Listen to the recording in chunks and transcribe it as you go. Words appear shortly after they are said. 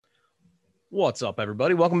What's up,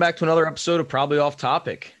 everybody? Welcome back to another episode of Probably Off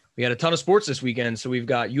Topic. We had a ton of sports this weekend, so we've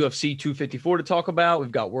got UFC 254 to talk about.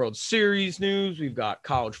 We've got World Series news. We've got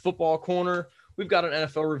college football corner. We've got an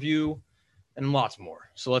NFL review and lots more.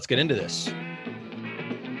 So let's get into this.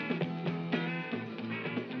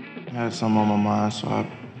 I had something on my mind, so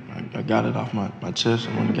I got it off my chest.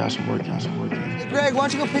 I wanted to get some work in. Hey, Greg, why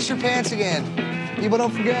don't you go piss your pants again? People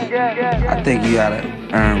don't forget. I think you gotta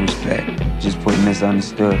earn respect. Just put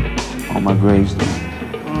misunderstood on my gravestone.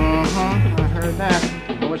 I heard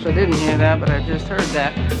that. I wish I didn't hear that, but I just heard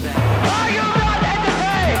that.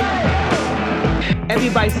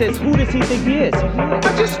 Everybody says, who does he think he is? I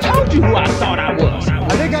just told you who I thought I was.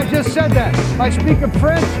 I think I just said that. I speak of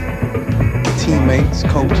French. Teammates,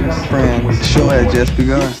 coaches, friends. The show had just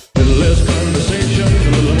begun. A little less conversation,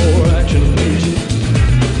 a little more action,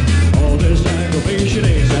 please. All this aggravation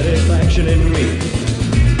ain't satisfaction in me.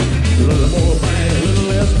 A little more fight, a little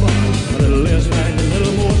less fun. A little less fight, a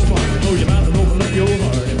little more smart. Close your mouth and open up your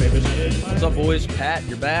heart. And maybe say it's fine. What's up, boys? Pat,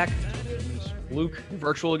 you're back. Luke,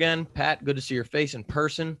 virtual again. Pat, good to see your face in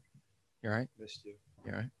person. You all right? Missed you.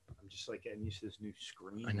 You all right? I'm just like getting used to this new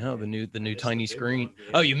screen. I know, the new It's tiny the big screen. one,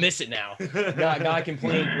 yeah. Oh, you miss it now. Guy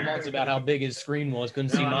complained for months about how big his screen was. Couldn't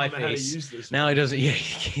see Now my I don't know how to face. use this Now one. he doesn't. Yeah,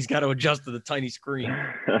 he's got to adjust to the tiny screen.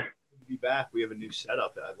 Be back. We have a new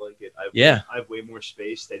setup. I like it. Yeah. I have way more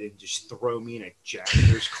space. They didn't just throw me in a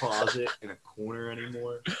janitor's closet in a corner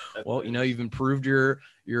anymore. Well, you know, you've improved your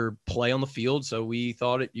play on the field, so we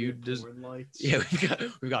thought you'd just. Porn lights. Yeah,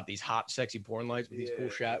 we've got these hot, sexy porn lights with these cool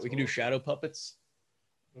Yeah, We can do awesome. shadow puppets.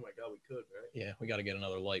 Oh my god, we could, right? Yeah, we got to get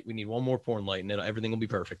another light. We need one more porn light, and everything will be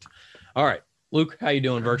perfect. All right, Luke, how you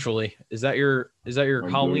doing virtually? Is that your I'm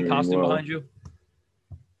Halloween doing costume well. behind you?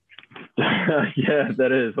 Yeah,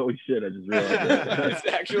 that is. Holy shit, I just realized that. It's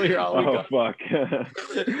actually your Halloween Oh, costume.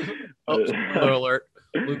 fuck. Oh, spoiler alert.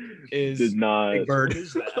 Luke is Did not. Big Bird. What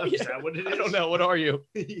is that? Is that what it is? I don't know. What are you?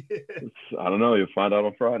 Yeah. I don't know. You'll find out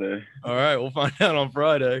on Friday. All right, we'll find out on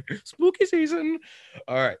Friday. Spooky season.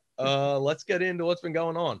 All right, let's get into what's been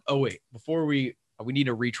going on. Oh wait, before we need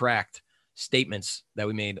to retract statements that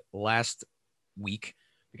we made last week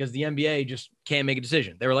because the NBA just can't make a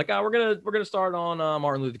decision. They were like, "Oh, we're gonna start on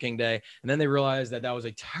Martin Luther King Day," and then they realized that was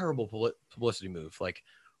a terrible publicity move. Like,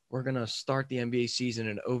 we're gonna start the NBA season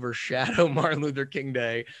and overshadow Martin Luther King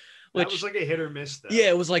Day. Which, That was like a hit or miss, though. yeah,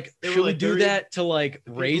 it was like, They were should we like, do they're- that to like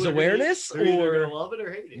The raise people are gonna- awareness they're either or gonna love it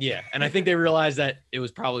or hate it. yeah, and I think they realized that it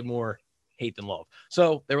was probably more hate than love.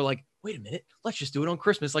 So they were like, wait a minute, let's just do it on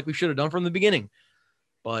Christmas like we should have done from the beginning.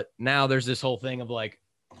 But now there's this whole thing of like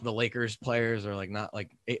the Lakers players are like not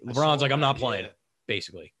like LeBron's like, I'm not playing,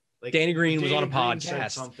 basically. Like, Danny Green was on a Danny Green said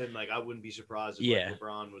podcast. something like, I wouldn't be surprised if Yeah. like,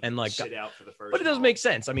 LeBron would And, like, sit out for the first. But it doesn't month. make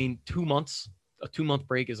sense. I mean, 2 months, a 2-month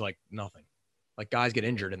break is like nothing. Like guys get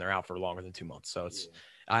injured and they're out for longer than 2 months. So it's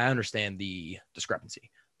I understand the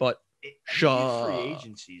discrepancy. But I think Sure. free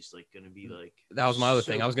agency is like going to be like. that was my other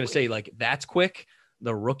so thing. I was going to quick. say, like, that's quick.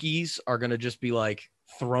 The rookies are going to just be like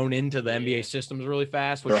thrown into the NBA systems really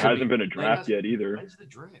fast. Which There should hasn't be- been a draft yet either. When's the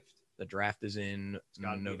draft? the draft is in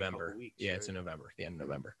gotta be in a November. couple weeks, Yeah, it's right? in November, the end of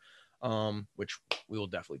November. Which we will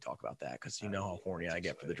definitely talk about that because you know how horny I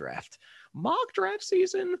get for the draft. Mock draft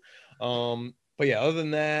season. But yeah, other than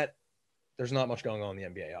that, there's not much going on in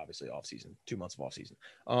the NBA, obviously, off season, 2 months of off season.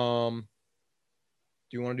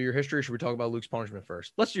 Do you want to do your history or should we talk about Luke's punishment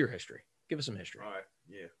first? Let's do your history. Give us some history. All right.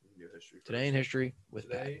 Yeah. We can do history. Today in history with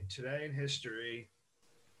Pat. Today in history.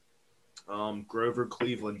 Grover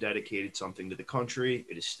Cleveland dedicated something to the country.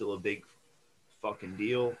 It is still a big fucking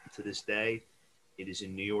deal to this day. It is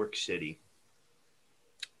in New York City.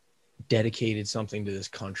 Dedicated something to this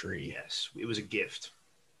country. Yes, it was a gift.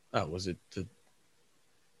 Oh, was it the?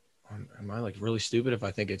 Am I like really stupid if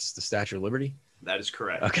I think it's the Statue of Liberty? That is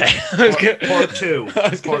correct. Okay. Part two. I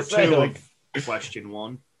was gonna Part say, two like, of question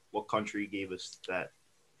one. What country gave us that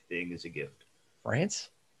thing as a gift? France.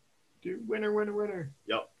 Dude, winner.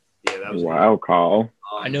 Yep. Yeah, that was Wow, Kyle.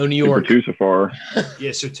 I know New Super York. two so far.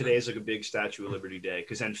 Yeah, so today is like a big Statue of Liberty Day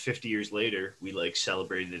because then 50 years later we like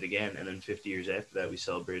celebrated it again, and then 50 years after that we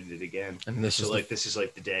celebrated it again. And this So is like this is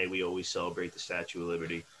like the day we always celebrate the Statue of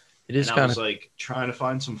Liberty. it is And I kind was of like trying to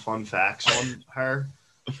find some fun facts on her,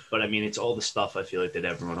 but I mean it's all the stuff I feel like that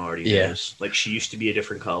everyone already Yeah. knows. Like she used to be a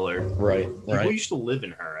different color. right. People used to live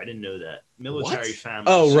in her. I didn't know that. Military family.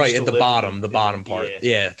 Oh, right at the bottom part.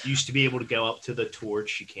 Yeah. Used to be able to go up to the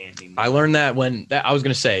torch. You can't anymore. I learned that I was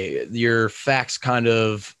going to say your facts kind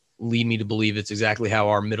of lead me to believe it's exactly how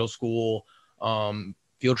our middle school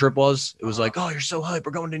field trip was. It was like, oh, you're so hype.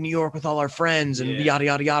 We're going to New York with all our friends and Yeah. yada,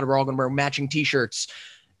 yada, yada. We're all going to wear matching T-shirts.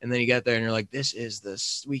 And then you get there and you're like, this is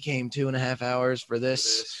this. We came 2.5 hours for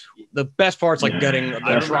this. The best part's like getting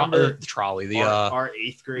the trolley. Our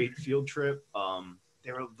 8th grade field trip.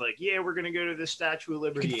 They were like, yeah, we're going to go to the Statue of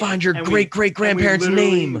Liberty. You can find your great-great-grandparents'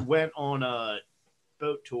 name. We went on a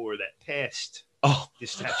boat tour that passed the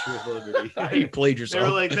Statue of Liberty. You played yourself. They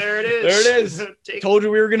were like, there it is. There it is. Told you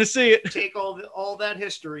we were going to see it. Take all that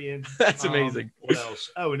history in. That's amazing. What else?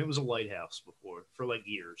 Oh, and it was a lighthouse before for like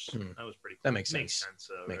years. That was pretty cool. That makes sense.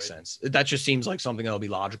 Makes sense. That just seems like something that'll be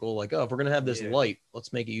logical. Like, if we're going to have this light,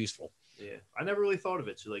 let's make it useful. Yeah. I never really thought of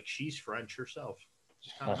it. So, like, she's French herself.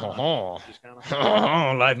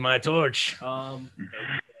 Light my torch. Okay.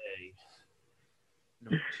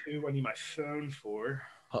 Number 2, I need my phone for.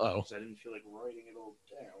 Because I didn't feel like writing it all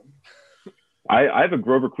down. I have a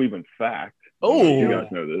Grover Cleveland fact. Oh, you guys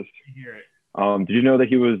know this. Hear it. Did you know that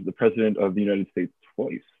he was the president of the United States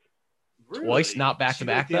twice? Really? Twice, not back to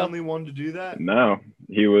back. The only one to do that? No,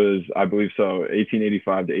 he was, I believe so,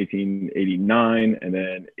 1885 to 1889, and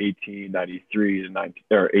then 1893 to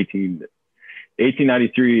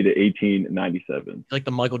 1893 to 1897. Like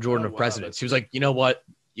the Michael Jordan of presidents. He was like, you know what?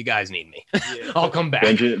 You guys need me. Yeah. I'll come back.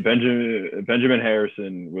 Benjamin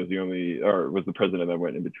Harrison was the president that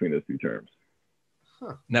went in between those 2 terms.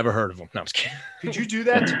 Huh. Never heard of him. No, I'm just kidding. Could you do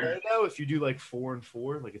that today, though? If you do like 4 and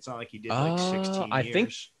 4, like it's not like he did like 16 I years.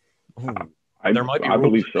 think there might be rules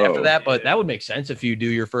believe so. after that, but that would make sense if you do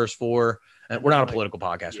your first 4. And we're not a political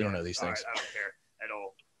podcast. We don't know these things. Right, I don't care at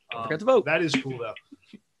all. Don't forget to vote. That is cool, though.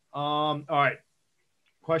 All right.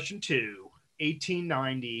 Question 2.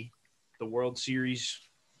 1890, the World Series.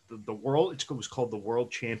 It was called the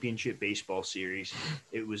World Championship Baseball Series.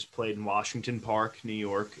 It was played in Washington Park, New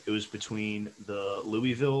York. It was between the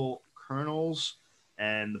Louisville Colonels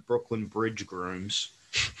and the Brooklyn Bridge Grooms.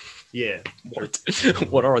 Yeah. What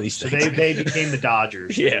are these things? So they became the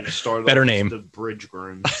Dodgers. Yeah. Started Better off name. The Bridge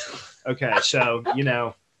Grooms. Okay, so,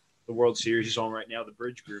 the World Series is on right now. The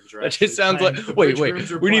Bridge Grooms, right? That just sounds like. Wait.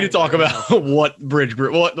 We need to talk about what bridge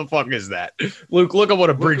groom. What the fuck is that? Luke, look up what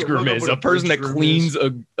a bridge groom is. A person that cleans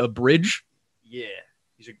a bridge. Yeah.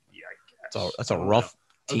 I guess. That's a rough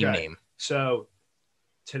team name. So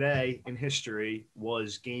today in history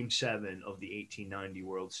was Game 7 of the 1890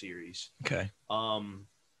 World Series. Okay. It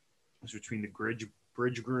was between the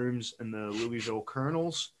Bridge Grooms and the Louisville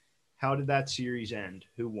Colonels. How did that series end?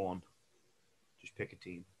 Who won? Just pick a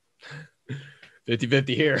team. 50-50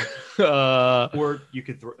 here. Or you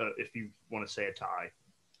could, if you want to say a tie.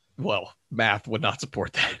 Well, math would not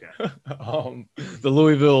support that. Okay. The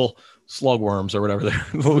Louisville Slugworms or whatever they're.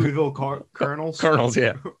 Louisville Colonels? Colonels,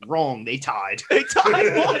 yeah. Wrong. They tied. They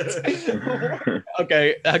tied what?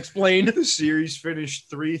 Okay, explain. The series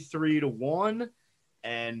finished 3-1,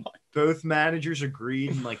 and both managers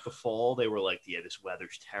agreed in like the fall. They were like, yeah, this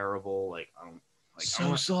weather's terrible. Like, I don't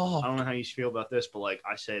know how you feel about this, but like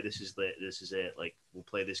I say, this is it. Like, we'll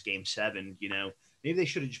play this Game 7. Maybe they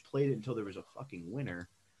should have just played it until there was a fucking winner.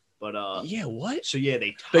 But yeah, what? So yeah,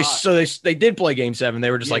 they tied. They did play Game 7.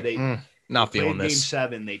 They were just not feeling this. Game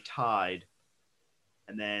 7, they tied,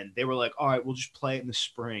 and then they were like, all right, we'll just play it in the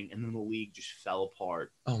spring, and then the league just fell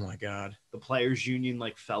apart. Oh my god! The players' union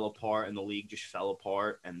fell apart, and the league just fell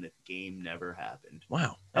apart, and the game never happened.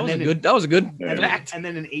 Wow, that was a good fact. And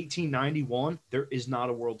then in 1891, there is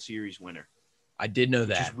not a World Series winner. I did know which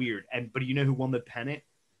that. is weird. But you know who won the pennant?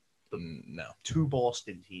 No. 2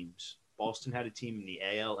 Boston teams. Boston had a team in the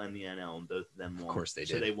AL and the NL, and both of them won. Of course they did.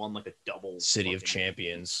 So they won like a double. City of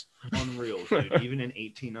champions. Unreal, dude. Even in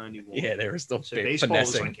 1891. Yeah, they were still baseball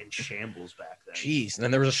finessing. was like in shambles back then. Jeez, and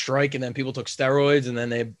then there was a strike, and then people took steroids, and then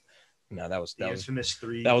that was infamous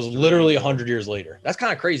 3. That was literally 100 years later. That's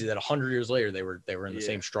kind of crazy that 100 years later they were in the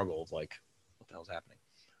same struggle of like, what the hell's happening?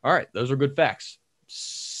 All right, those are good facts.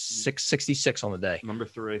 666 on the day. Number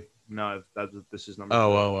 3. No, this is number.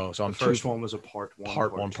 Oh. So the first one was a part 1.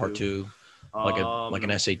 Part 1, part 2. Like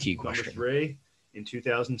an SAT question. Number 3, in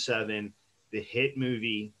 2007, the hit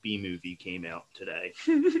movie B-Movie came out today.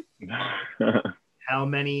 How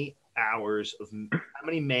many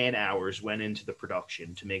man hours went into the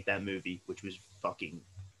production to make that movie, which was fucking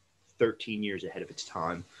 13 years ahead of its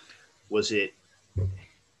time? Was it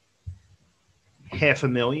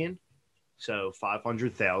 500,000? So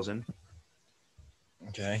 500,000.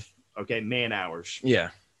 Okay, man hours.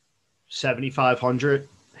 Yeah. 7,500,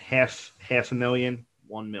 half a million,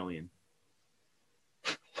 1 million.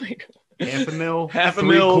 Half a mil,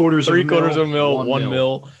 three-quarters of a mil, 1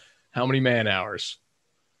 mil. How many man hours?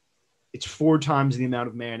 It's 4 times the amount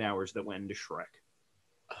of man hours that went into Shrek.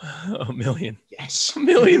 A million. Yes. A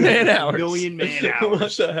million man hours. A million man hours.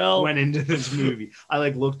 What the hell? Went into this movie. I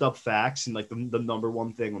like looked up facts and like the number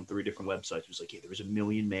one thing on 3 different websites was like, yeah, there was a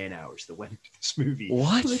million man hours that went into this movie.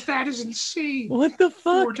 What? I was like, that is insane. What the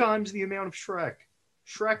fuck? 4 times the amount of Shrek.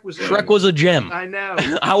 Shrek was a gem. I know.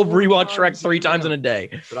 I'll 4 rewatch Shrek the 3 times in amount. a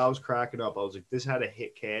day. But I was cracking up. I was like, this had a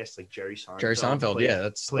hit cast like Jerry Seinfeld. Jerry Seinfeld, played- yeah,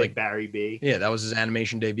 that's played like Barry B. Yeah, that was his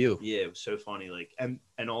animation debut. Yeah, it was so funny. Like, and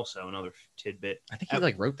also another tidbit. I think he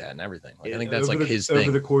like wrote that and everything. Like, Yeah, I think that's over like the- his over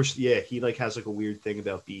thing. the course. Yeah, he like has like a weird thing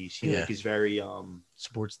about bees. He Yeah. like is very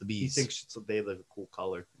Supports the He bees. thinks they have like a cool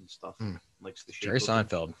color and stuff. Likes the shape. Jerry of them.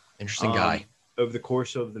 Seinfeld, interesting guy. Over the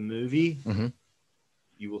course of the movie, Mhm.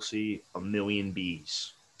 you will see a million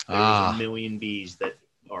bees. There's Ah. a million bees that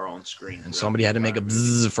are on screen. And somebody had to make a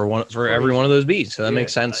bzzz for every one of those bees. So that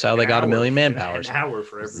makes sense how they got a million manpowers. An hour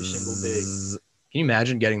for every single bee. Zzz. Can you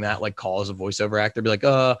imagine getting that like call as a voiceover actor? Be like,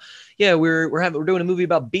 yeah, we're doing a movie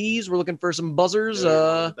about bees. We're looking for some buzzers. They're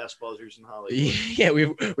one of the best buzzers in Hollywood. Yeah, we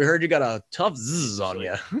heard you got a tough zzz on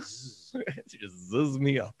Like, you. zzz. You just zzzz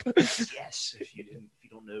me up. Yes, if you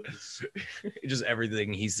don't know this. Just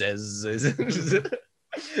everything he says is.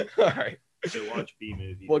 All right. So watch B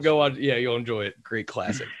movie. We'll go on. Yeah, you'll enjoy it. Great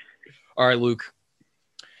classic. All right, Luke.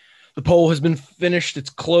 The poll has been finished. It's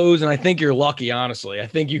closed, and I think you're lucky. Honestly, I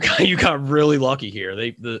think you got really lucky here.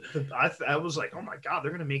 I was like, oh my god,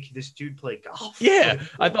 they're gonna make this dude play golf. Yeah,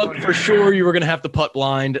 Like, I thought for sure you were gonna have to putt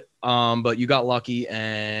blind, but you got lucky,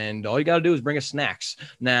 and all you got to do is bring us snacks.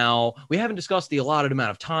 Now we haven't discussed the allotted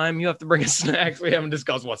amount of time you have to bring us snacks. We haven't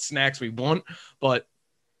discussed what snacks we want, but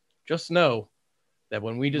just know that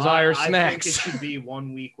when we desire I snacks, think it should be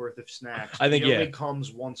 1 week worth of snacks. I think, it only yeah.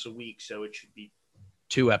 comes once a week, so it should be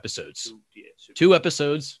 2 episodes. 2. Yeah, so 2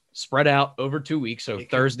 episodes spread out over 2 weeks. So it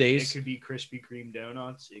Thursdays. It could be Krispy Kreme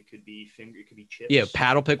donuts. It could be It could be chips. Yeah,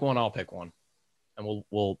 Pat will pick one. I'll pick one, and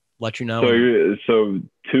we'll let you know. So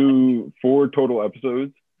 4 total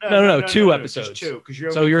episodes. No, 2 just episodes. 2,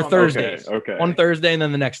 because So your Thursdays. Okay. One Thursday and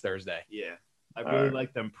then the next Thursday. Yeah, I really right.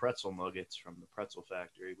 like them pretzel nuggets from the Pretzel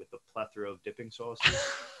Factory with the plethora of dipping sauces.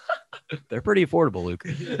 They're pretty affordable, Luke.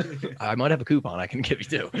 I might have a coupon I can give you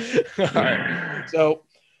too. All right. So,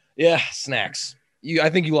 yeah, snacks. I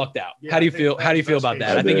think you lucked out. Yeah, How do you I think feel? that's How do you feel best about case.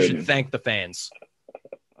 that? I think you did. should thank the fans.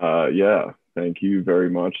 Yeah. Thank you very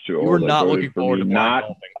much to all. You were that not voted looking for forward me. to blind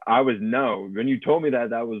golfing. I was when you told me that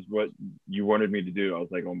was what you wanted me to do. I was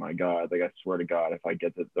like, oh my god! Like I swear to God, if I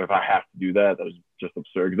get this, if I have to do that, that was just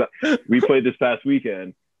absurd. Because we played this past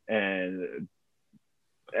weekend and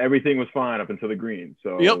everything was fine up until the green.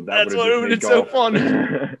 So Yep, that's what it been so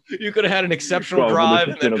fun. You could have had an exceptional Golf drive,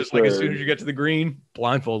 was and then just just like as absurd. soon as you get to the green,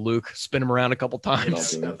 blindfold Luke, spin him around a couple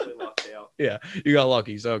times. Nothing. Definitely lucked out. Yeah, you got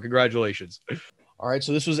lucky. So congratulations. All right,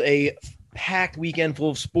 so this was a packed weekend full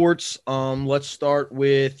of sports. Let's start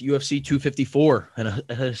with UFC 254 and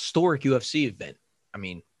a historic UFC event. I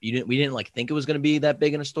mean, we didn't like think it was going to be that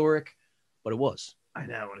big and historic, but it was. I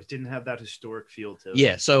know, and it didn't have that historic feel to it.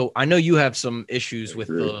 Yeah, so I know you have some issues with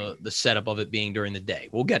Agree. the setup of it being during the day.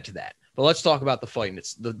 We'll get to that. But let's talk about the fight and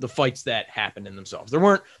it's the fights that happened in themselves. There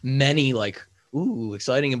weren't many like ooh,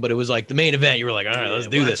 exciting, but it was like the main event. You were like, all right, let's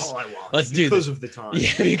do that's this. all I want. Let's do because this. of the time.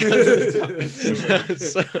 Yeah, because of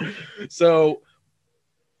the time. so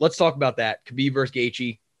let's talk about that. Khabib versus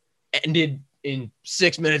Gaethje ended in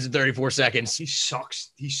 6 minutes and 34 seconds. He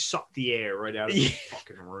sucked the air right out of the Yeah.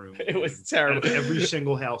 fucking room. It was dude. terrible. Out of every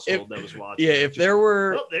single household that was watching. Yeah, if there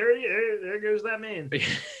were Oh, there goes that man.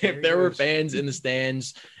 if there were fans in the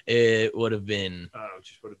stands, it would have been Oh, it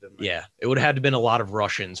just would have been. yeah, it would have had to been a lot of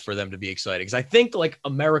Russians for them to be excited. Because I think like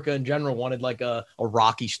America in general wanted like a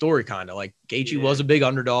Rocky story kind of like Gaethje Yeah. was a big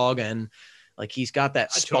underdog and like he's got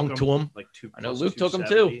that I took spunk to him. Like two. I know plus Luke took him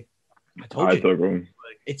 270. too. I told I you took him.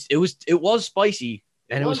 it was spicy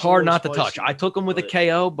and it was was a hard little not to touch. spicy, I took him with a but-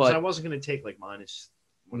 KO, 'Cause but I wasn't gonna take like minus.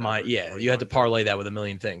 whatever, yeah, or you had to 1. parlay that with a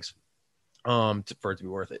million things, for it to be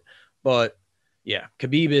worth it. But yeah,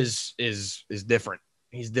 Khabib is different.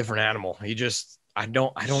 He's a different animal. He just I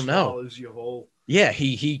don't know. Swallows you whole. Yeah,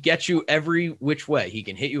 he gets you every which way. He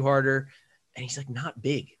can hit you harder, and he's like not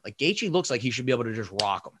big. Like Gaethje looks like he should be able to just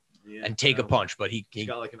rock him Yeah, and take a no, punch, but he He's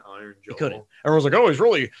got like an iron jaw. he couldn't. Everyone's like, oh,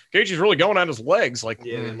 Gaethje's really going at his legs. Like,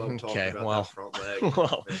 Yeah, they love talking okay, about well, that front leg.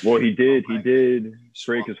 well, Well, he did break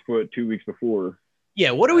Swallow. his foot 2 weeks before.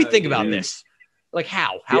 yeah. What do we think about yeah. this? Like,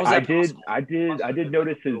 how? Yeah, How's that possible? I did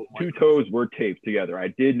notice his 2 toes were taped together. I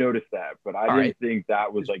did notice that, but I All didn't right. think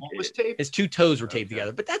that was His like what was it. taped? His 2 toes were taped Okay.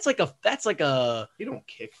 together, but that's like a You don't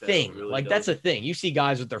kick that. thing. Really Like that's a thing. You see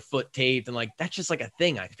guys with their foot taped, and like that's just like a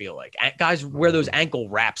thing. I feel like guys wear those ankle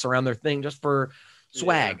wraps around their thing just for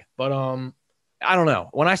swag. But I don't know.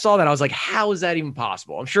 When I saw that, I was like, how is that even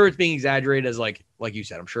possible? I'm sure it's being exaggerated as like you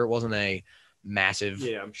said. I'm sure it wasn't a massive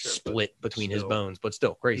I'm sure, split between his still. bones, but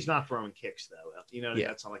still crazy. He's not throwing kicks though. You know,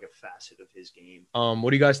 that's not like a facet of his game. What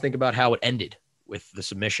do you guys think about how it ended with the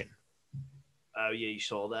submission? Oh yeah, you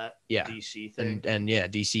saw that? Yeah. DC thing. And yeah,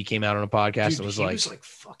 DC came out on a podcast Dude, and was he like, was like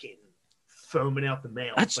fucking foaming out the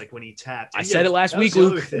mouth like when he tapped. I said it last week,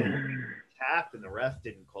 Luke. Tapped and the ref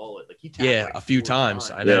didn't call it. Like he tapped yeah, like a few 4 times.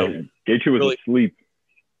 I know. Yeah, Gaethje was Really? asleep.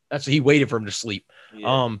 That's he waited for him to sleep.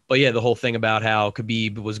 Yeah. But yeah, the whole thing about how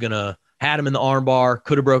Khabib was gonna had him in the arm bar,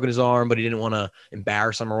 could have broken his arm, but he didn't want to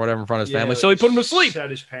embarrass him or whatever in front of his family, so he put him to sleep. Said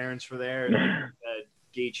his parents were there. And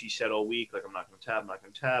Gaethje said all week, like, I'm not going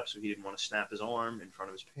to tap, so he didn't want to snap his arm in front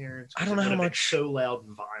of his parents. I don't know how much so loud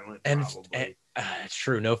and violent. And probably. it's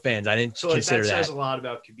true, no fans. I didn't So like, consider that that. says a lot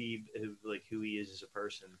about Khabib, who he is as a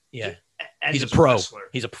person. Yeah, And he's a as pro. wrestler.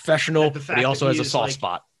 He's a professional, The but fact he also that has a is, soft like,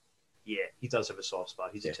 spot. Yeah, he does have a soft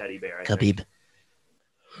spot. He's a teddy bear. I Khabib. think.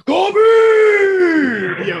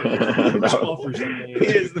 Khabib! Yo, Bruce Buffer's the man. He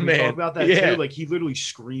is the We man. Talk about that Yeah. too. Like he literally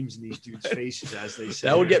screams in these dudes' faces as they say.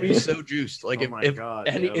 That would get it. me so juiced. Like Oh if, my if God,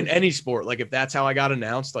 any yo. in any sport, like if that's how I got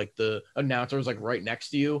announced, like the announcer was like right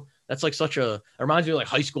next to you. That's like such a. It reminds me of like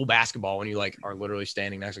high school basketball when you like are literally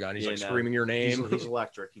standing next to a guy and he's like screaming your name. He's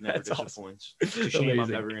electric. He never That's awesome. disappoints. It's a shame I'm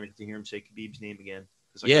Amazing. never going to get to hear him say Khabib's name again.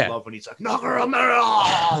 Because Yeah. I love when he's like,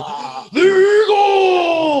 Nagamura! The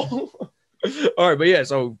Eagle. All right, but yeah.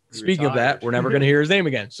 So speaking of that, retired. we're never gonna hear his name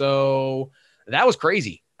again. So that was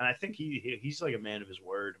crazy. And I think he's like a man of his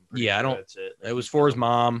word. I'm pretty Yeah, I sure don't. That's it. Like, It was for his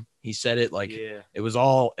mom. He said it like Yeah. it was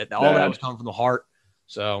all that was coming from the heart.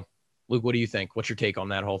 So, Luke, what do you think? What's your take on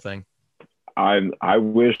that whole thing? I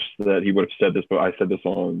wish that he would have said this, but I said this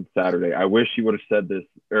on Saturday. I wish he would have said this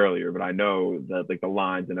earlier, but I know that like the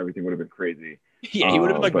lines and everything would have been crazy. Yeah, he would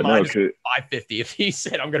have been like but minus no, 550 if he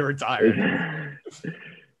said, "I'm gonna retire."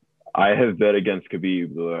 I have bet against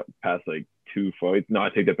Khabib the past like 2 fights. No, I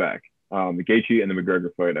take that back. The Gaethje and the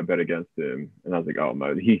McGregor fight, I bet against him, and I was like, oh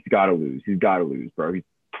no, he's got to lose. He's got to lose, bro. He's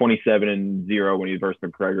 27-0 when he versus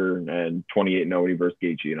McGregor and 28-0 when he versus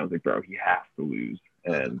Gaethje, and I was like, bro, he has to lose.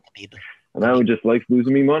 And now he just likes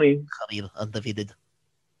losing me money. Khabib, undefeated.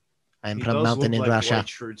 I'm He from does mountain look in like Russia. White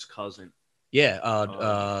Schrude's cousin. Yeah.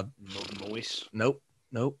 Moise. Nope.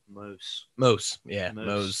 Mose. Yeah.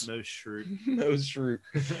 Mose Schrude. Mose Schrude.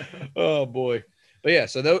 Oh boy. But yeah,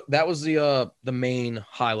 so that was the main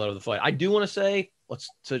highlight of the fight. I do want to say,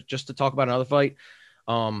 just to talk about another fight.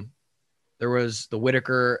 There was the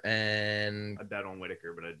Whitaker and I bet on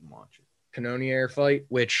Whitaker, but I didn't watch it. Cannonier fight,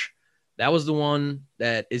 which that was the one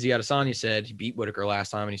that Izzy Adesanya said he beat Whitaker last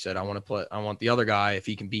time, and he said I want the other guy if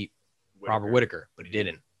he can beat Robert Whitaker, but he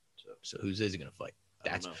didn't. So who's Izzy gonna fight?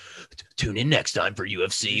 That's tune in next time for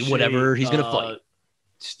UFC, whatever he's gonna fight.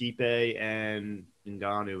 Stipe and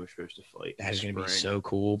Ngannou are supposed to fight. That is gonna be so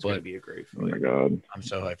cool, It's but gonna be a great fight. Oh my god, I'm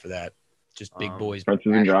so hyped for that. Just big boys. Francis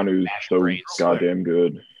Ngannou is so goddamn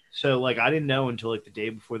good. So like I didn't know until like the day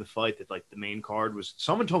before the fight that like the main card was.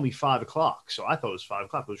 Someone told me 5 o'clock, so I thought it was 5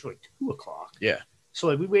 o'clock. But it was really 2 o'clock. Yeah. So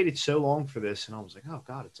like we waited so long for this, and I was like, oh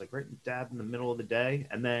god, it's like right dab in the middle of the day,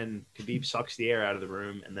 and then Khabib sucks the air out of the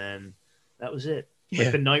room, and then that was it. Yeah.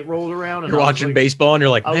 Like the night rolled around, and You're I was watching like- baseball, and you're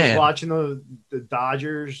like, I was man. watching the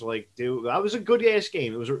Dodgers. Like, dude, that was a good ass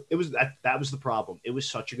game. It was that was the problem. It was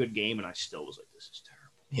such a good game, and I still was like, this is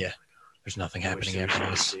terrible. Yeah. There's nothing I wish happening there after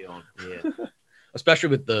was this. something on. Yeah. Especially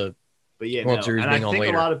with the But yeah, World no. Series And I being on think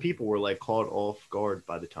later. a lot of people were like caught off guard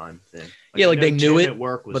by the time thing. Yeah, like I know they knew Tim it, at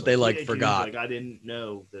work was but they like "Yeah, dude," forgot. Like I didn't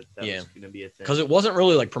know that was going to be a thing. Because it wasn't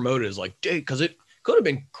really like promoted as like, because it could have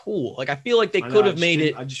been cool. Like I feel like they I know, could I have just made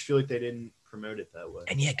didn't- it. I just feel like they didn't promote it that way.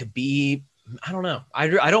 And yeah, it could be. I don't know.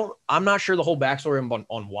 I'm not sure the whole backstory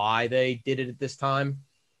on why they did it at this time,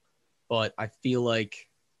 but I feel like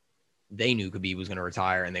they knew Khabib was going to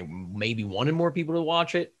retire, and they maybe wanted more people to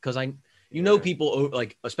watch it because people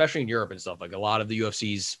like, especially in Europe and stuff. Like a lot of the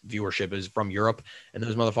UFC's viewership is from Europe, and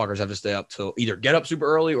those motherfuckers have to stay up till either get up super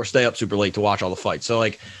early or stay up super late to watch all the fights. So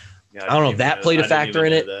like, Yeah, I don't know if that played a factor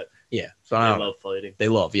in it. That. Yeah, so They I don't know. love fighting.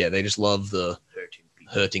 They just love the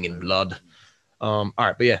hurting in blood. All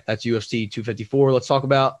right, but yeah, that's UFC 254. Let's talk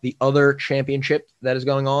about the other championship that is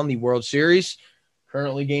going on, the World Series.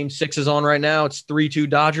 Currently, Game 6 is on right now. It's 3-2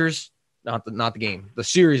 Dodgers. Not the game. The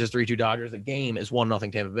series is 3-2 Dodgers. The game is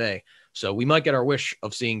 1-0 Tampa Bay. So we might get our wish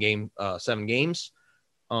of seeing 7 games.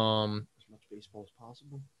 As much baseball as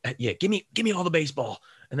possible. Yeah, give me all the baseball,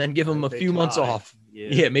 and then give them a They few months tie. off. Yeah.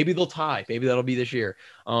 Yeah, maybe they'll tie. Maybe that'll be this year.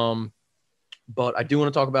 But I do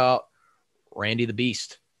want to talk about Randy the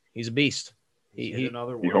Beast. He's a beast. He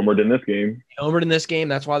homered in this game. He homered in this game.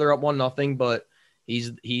 That's why they're up 1-0. But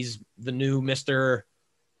He's the new Mr.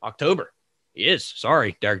 October. He is.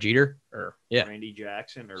 Sorry, Derek Jeter. Yeah. Randy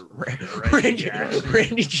Jackson or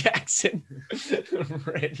Randy Jackson.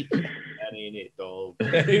 Randy. That ain't it, dog.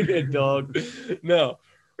 That ain't it, dog. No.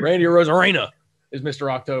 Randy Rosarena is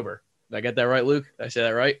Mr. October. Did I get that right, Luke? Did I say that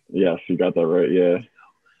right? Yes, you got that right. Yeah.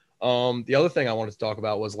 The other thing I wanted to talk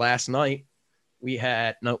about was last night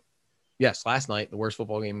last night, the worst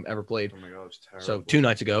football game ever played. Oh my God, it was terrible. So 2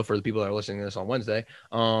 nights ago, for the people that are listening to this on Wednesday,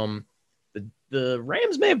 the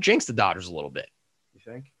Rams may have jinxed the Dodgers a little bit. You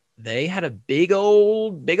think? They had a big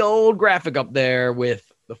old graphic up there with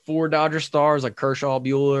the 4 Dodger stars like Kershaw,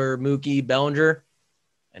 Bueller, Mookie, Bellinger,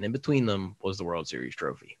 and in between them was the World Series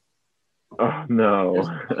trophy. Oh no!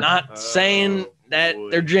 I'm not saying that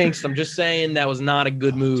they're jinxed. I'm just saying that was not a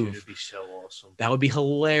good move. Dude, it'd be so awesome. That would be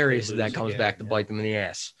hilarious if that comes back to bite them in the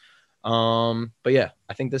ass. But yeah,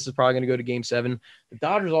 I think this is probably going to go to Game 7. The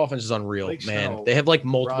Dodgers' offense is unreal, Blake man. Snell, They have like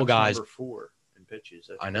multiple Rod's guys. number 4 in pitches.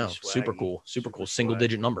 That's I know, pretty super swaggy. cool,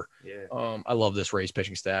 single-digit number. Yeah. I love this Rays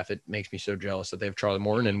pitching staff. It makes me so jealous that they have Charlie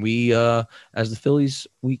Morton, and we, as the Phillies,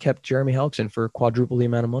 we kept Jeremy Hellickson for quadruple the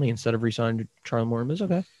amount of money instead of re-signing Charlie Morton. It's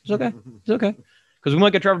okay, because we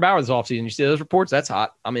might get Trevor Bauer this offseason. You see those reports? That's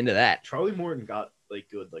hot. I'm into that. Charlie Morton got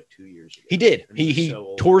good 2 years ago. He did. And He so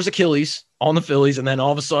old. tore his Achilles on the Phillies, and then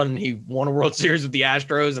all of a sudden he won a World Series with the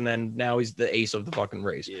Astros, and then now he's the ace of the fucking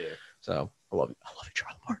Rays. Yeah. So I love you. I love you,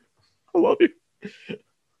 Charlie Martin. I love you.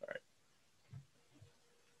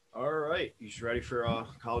 All right. You just ready for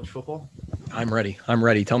college football? I'm ready.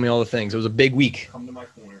 Tell me all the things. It was a big week. Come to my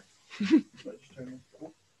corner.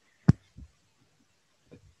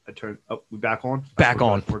 We back on? Back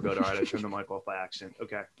on. We're good. All right. I turned the mic off by accident.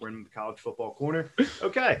 Okay. We're in the college football corner.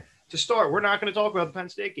 Okay. To start, we're not going to talk about the Penn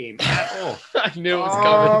State game at all. I knew it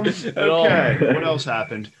was coming. Okay. What else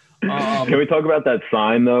happened? Can we talk about that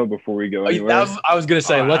sign though before we go anywhere? I was going to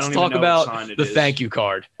say, All right, let's I don't even talk know about what sign it the is. thank you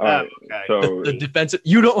card. All right, Okay. so The defensive.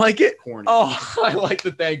 You don't like it? Corny. Oh, I like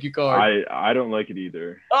the thank you card. I don't like it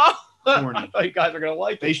either. Oh, Corny. I thought you guys are going to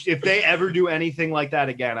like it. If they ever do anything like that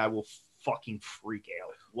again, I will fucking freak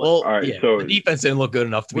out. What- Well, All right, yeah, so- the defense didn't look good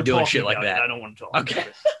enough to be we're doing talking shit like about it. that. I don't want to talk Okay. about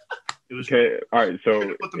it. It was Okay, all right. So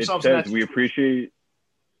Put it themselves in says that we appreciate.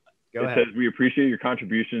 Go it ahead. says we appreciate your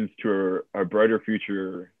contributions to a brighter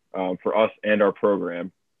future for us and our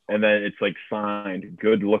program. And then it's like signed,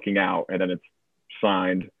 good looking out, and then it's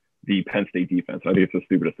signed the Penn State defense. I think it's the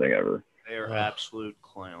stupidest thing ever. They are absolute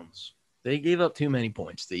clowns. They gave up too many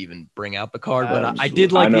points to even bring out the card, but I Absolutely.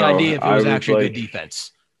 did like I the know. idea if it I was was actually like- good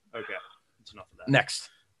defense. Okay. That's enough of that. Next.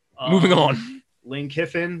 Moving on. Lane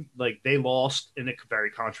Kiffin, they lost in a very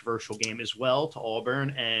controversial game as well to Auburn,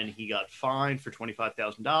 and he got fined for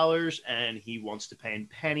 $25,000, and he wants to pay in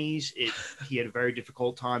pennies. He had a very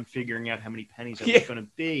difficult time figuring out how many pennies that was going to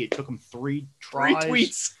be. It took him 3 tries.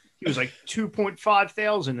 Tweets. He was like 2.5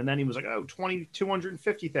 thousand, and then he was like,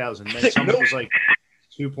 250,000. And then someone was like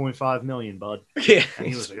 2.5 million, bud. Yeah. And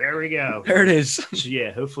he was like, there we go. There it is. So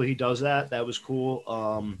yeah, hopefully he does that. That was cool.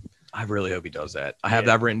 I really hope he does that. I have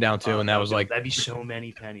that written down too, and that was like that'd be so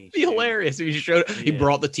many pennies. be hilarious. He showed he Yeah.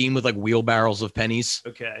 brought the team with like wheelbarrows of pennies.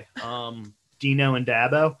 Okay. Dino and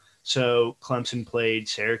Dabo. So Clemson played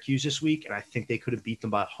Syracuse this week, and I think they could have beat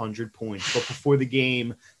them by 100 points. But before the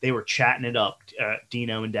game, they were chatting it up.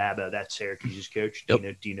 Dino and Dabo, that's Syracuse's coach,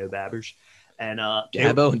 Yep. Dino Babbers. And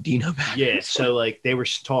Dabo and Dino back. yeah, so they were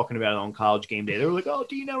talking about it on College Game Day. They were like, "Oh,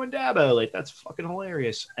 Dino and Dabo, that's fucking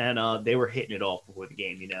hilarious." And they were hitting it off before the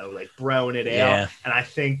game, broing it Yeah. out. And I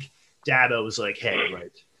think Dabo was like, "Hey,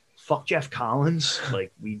 fuck Jeff Collins.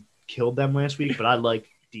 We killed them last week, but I like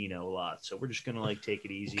Dino a lot, so we're just gonna take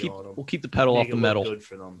it easy on them. We'll keep the pedal off Make the it look metal. Good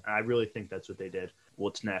for them. And I really think that's what they did.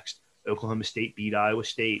 What's next? Oklahoma State beat Iowa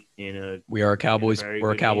State in a. We are a Cowboys. very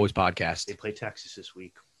We're a good Cowboys game. podcast. They play Texas this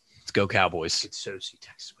week. Let's go Cowboys. It's so see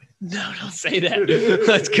Texas win. No, don't say that.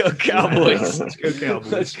 Let's go Cowboys. Let's go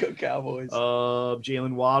Cowboys. Let's go Cowboys.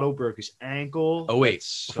 Jalen Waddle broke his ankle. Oh wait,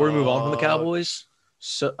 That before we move on from the sucked. Cowboys,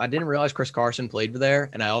 so I didn't realize Chris Carson played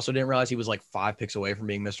there, and I also didn't realize he was 5 picks away from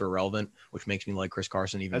being Mr. Irrelevant, which makes me like Chris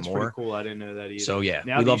Carson even That's more. pretty cool. I didn't know that either. So yeah,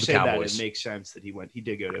 now we that love you the say Cowboys. That, it makes sense that he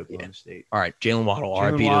did go to Oklahoma State. All right, Jalen Waddle,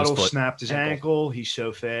 Jalen RIP to his Waddle foot. snapped his ankle. He's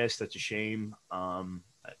so fast. That's a shame.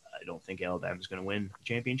 I don't think Alabama's going to win the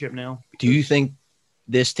championship now. Do you think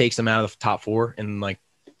this takes them out of the top 4 and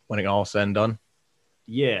when it all said and done?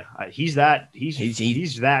 Yeah, he's that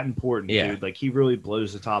important, Yeah. dude. He really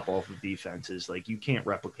blows the top off of defenses. You can't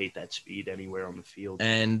replicate that speed anywhere on the field.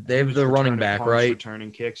 And they have He was the running returning back, punts, right?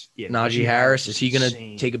 Returning kicks. Yeah, Najee Harris, is he going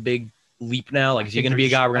insane. to take a big leap now? Is he I going to think be a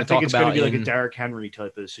guy we're I going to think talk it's about? going to be like in- a Derrick Henry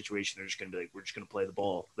type of situation. They're just going to be we're just going to play the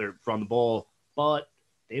ball. They're run the ball, but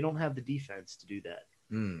They don't have the defense to do that.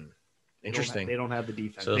 Interesting. They don't have the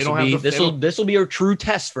defense. So they don't have this will be a true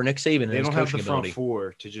test for Nick Saban. They and don't his have the coaching front ability.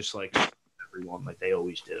 four to just like everyone like they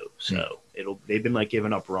always do. So they've been like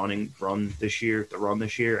giving up run this year,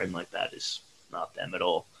 and like that is not them at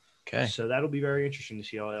all. Okay. So that'll be very interesting to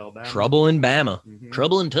see how Alabama. Trouble in Bama.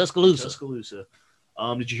 Trouble in Tuscaloosa.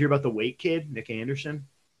 Did you hear about the Wake kid, Nick Anderson?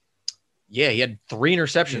 Yeah, he had 3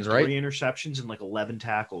 interceptions, right? 3 interceptions and like 11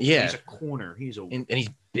 tackles. Yeah. He's a corner. And he's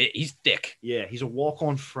big. He's thick. Yeah, he's a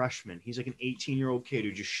walk-on freshman. He's like an 18-year-old kid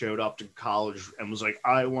who just showed up to college and was like,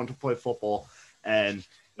 I want to play football. And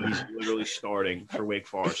he's literally starting for Wake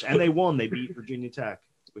Forest. And they won. They beat Virginia Tech,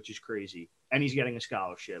 which is crazy. And he's getting a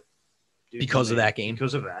scholarship. Dude, Because of that game?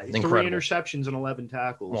 Because of that. Incredible. 3 interceptions and 11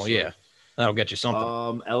 tackles. Well, yeah. That'll get you something.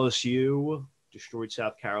 LSU destroyed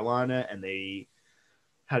South Carolina, and they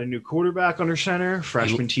had a new quarterback under center,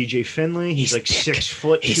 freshman TJ Finley. He's like 6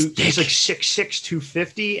 foot. He's like 6'6",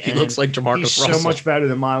 250. He looks like Jamarcus he's Russell. so much better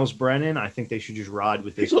than Miles Brennan. I think they should just ride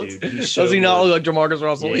with this dude. Does he not look like Jamarcus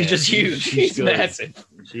Russell? Yeah, he's just huge. He's good. massive.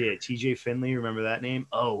 So yeah, TJ Finley. Remember that name?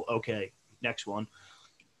 Oh, okay. Next one.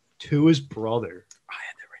 Tua's brother. I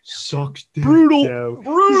had that right now. Sucks dick, Brutal. though.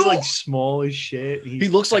 Brutal. He's like small as shit. He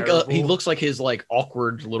looks like his like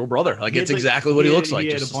awkward little brother. Like it's exactly what he looks like. He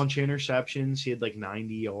had Just a bunch of interceptions. He had like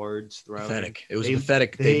 90 yards thrown. pathetic. It was a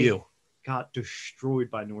pathetic debut. Got destroyed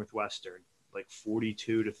by Northwestern, like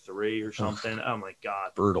 42-3 or something. Oh my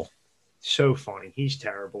god, Brutal. so funny. He's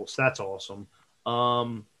terrible. So that's awesome.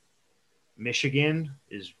 Michigan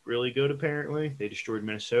is really good. Apparently, they destroyed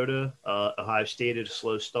Minnesota. Ohio State had a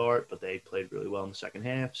slow start, but they played really well in the second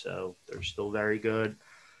half, so they're still very good.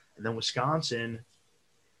 And then Wisconsin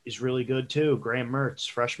is really good too. Graham Mertz,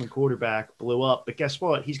 freshman quarterback, blew up, but guess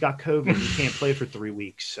what? He's got COVID. He can't play for 3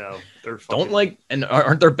 weeks, so they're fucking and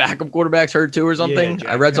aren't their backup quarterbacks hurt too or something? Jack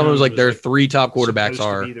I read something was like Jones their was, 3 top quarterbacks supposed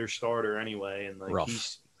are to be their starter anyway, and like rough.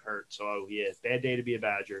 he's hurt. So yeah, bad day to be a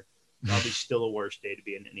Badger. Probably still a worse day to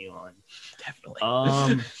be an any line.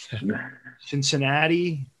 Definitely.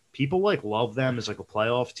 Cincinnati, people like love them as like a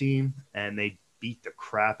playoff team, and they beat the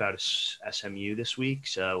crap out of SMU this week.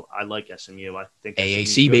 So I like SMU. I think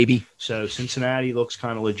AAC baby. So Cincinnati looks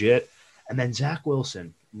kind of legit. And then Zach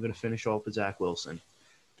Wilson. I'm going to finish off with Zach Wilson.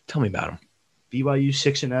 Tell me about him. BYU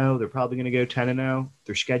 6-0. They're probably going to go 10-0.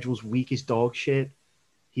 Their schedule's weak as dog shit.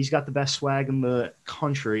 He's got the best swag in the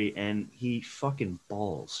country, and he fucking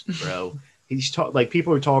balls, bro. He's like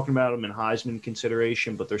people are talking about him in Heisman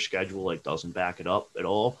consideration, but their schedule like doesn't back it up at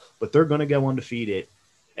all. But they're going to go undefeated,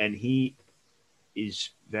 and he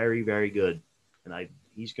is very, very good. And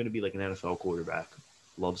he's going to be like an NFL quarterback.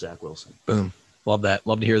 Love Zach Wilson. Boom. Love that.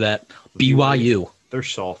 Love to hear that. BYU. They're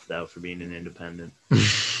soft though for being an independent.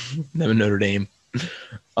 Never Notre Dame.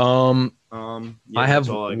 I have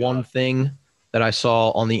one thing that I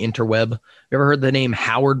saw on the interweb. You ever heard the name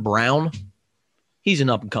Howard Brown? He's an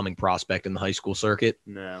up-and-coming prospect in the high school circuit.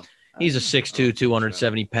 No. He's a 6'2",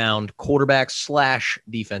 270-pound quarterback /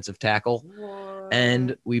 defensive tackle. What?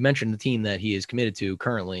 And we mentioned the team that he is committed to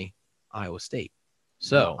currently, Iowa State.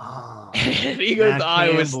 So if he goes to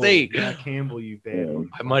Iowa State, Matt Campbell, you bad.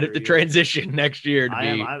 I might have to transition next year to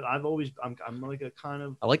be. I'm like a kind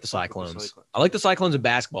of. I like the Cyclones. I like the Cyclones in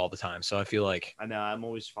basketball all the time, so I feel like. I know. I'm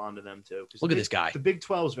always fond of them too. Look at this guy. The Big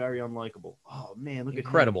 12 is very unlikable. Oh man, look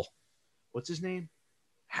incredible. At him. What's his name?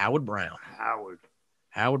 Howard Brown.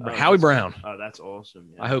 Howie Brown. Oh, that's awesome.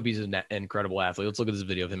 Yeah. I hope he's an incredible athlete. Let's look at this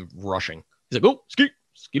video of him rushing. He's like, oh,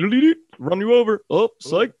 run you over. Oh,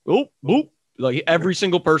 psych. Oh. Like every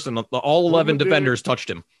single person, all 11 defenders touched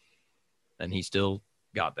him, and he still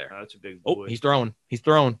got there. Oh, that's a big boy. Oh, he's throwing.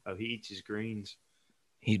 Oh, he eats his greens.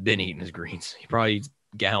 He's been eating his greens. He probably eats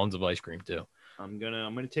gallons of ice cream too. I'm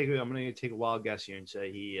gonna take a wild guess here and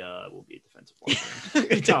say he will be a defensive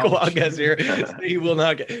lineman. Take a wild guess here. He will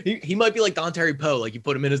not get. He might be like Dontari Poe. Like you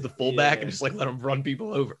put him in as the fullback and just like let him run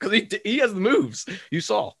people over because he has the moves. You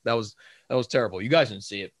saw that was terrible. You guys didn't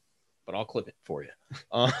see it, but I'll clip it for you.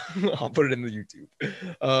 I'll put it in the YouTube.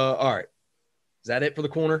 All right. Is that it for the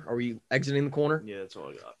corner? Are we exiting the corner? Yeah, that's all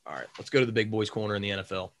I got. All right. Let's go to the big boys corner in the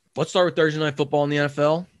NFL. Let's start with Thursday Night Football in the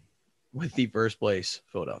NFL with the first place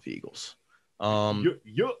Philadelphia Eagles. I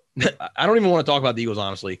don't even want to talk about the Eagles,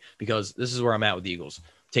 honestly, because this is where I'm at with the Eagles.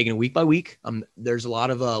 Taking it week by week. There's a lot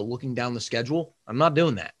of looking down the schedule. I'm not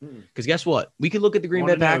doing that because guess what? We could look at the Green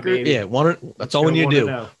Bay Packers. Yeah, that's all we need to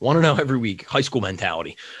do. Want to know every week. High school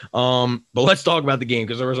mentality. But let's talk about the game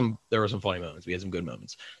because there were some funny moments. We had some good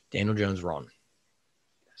moments. Daniel Jones run.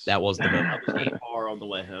 That was the moment. I was 8 bar on the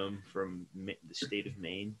way home from the state of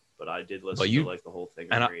Maine, but I did listen But you- to like the whole thing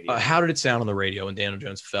And on radio. how did it sound on the radio when Daniel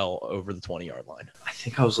Jones fell over the 20-yard line? I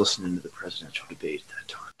think I was listening to the presidential debate at that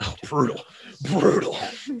time. Oh,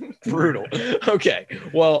 brutal. Okay,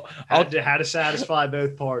 well, Had to satisfy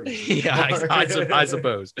both parties. yeah, I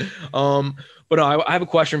suppose. But no, I have a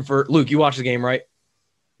question for Luke. You watched the game, right?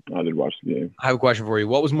 I did watch the game. I have a question for you.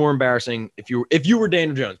 What was more embarrassing if you were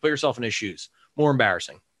Daniel Jones? Put yourself in his shoes. More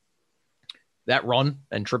embarrassing, that run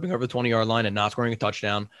and tripping over the 20-yard line and not scoring a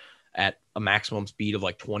touchdown at a maximum speed of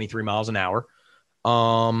like 23 miles an hour,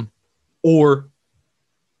 or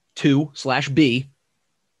 2/B,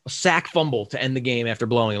 a sack fumble to end the game after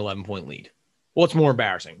blowing an 11-point lead. What's more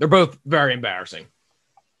embarrassing? They're both very embarrassing.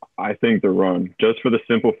 I think the run, just for the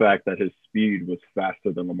simple fact that his speed was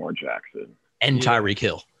faster than Lamar Jackson And Tyreek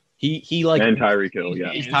Hill. He like and Tyreek Hill.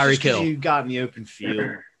 Yeah, He's Tyreek Hill. You got in the open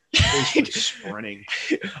field, basically sprinting.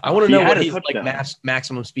 I want to He know had what a his like touchdown.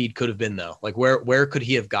 maximum speed could have been though. Like where could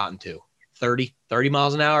he have gotten to? 30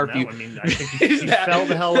 miles an hour? No, If you, I mean, I think he fell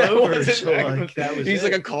the hell that over. was So, it. like, that was He's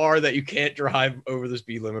it. like a car that you can't drive over the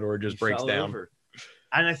speed limit or it just He breaks fell down. over.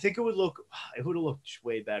 And I think it would have looked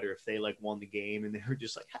way better if they like won the game and they were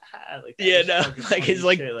just like, ha, like that Yeah, was no, fucking like funny his as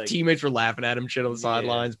like shit, teammates were laughing at him, shit on the Yeah.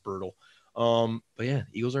 sidelines, brutal. But yeah,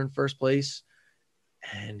 Eagles are in first place,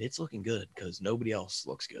 and it's looking good because nobody else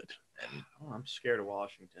looks good. And Oh, I'm scared of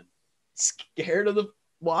Washington. scared of the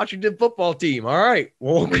Washington football team. All right,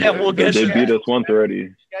 we'll they get did to beat that. us once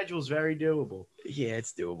already. Schedule's very doable. Yeah,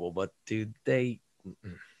 it's doable, but dude, they.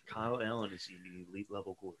 Kyle Allen is the elite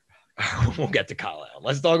level quarterback. We'll get to Kyle Allen.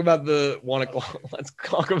 Let's talk about the 1 o'clock. Let's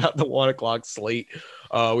talk about the 1 o'clock slate.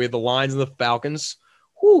 We have the Lions and the Falcons.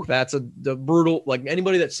 Whew, that's the brutal. Like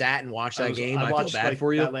anybody that sat and watched that game, I feel watched, bad like,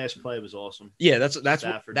 for you. That last play was awesome. Yeah, that's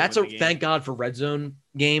Stafford a won the game. thank God for red zone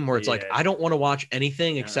game where it's like Yeah. I don't want to watch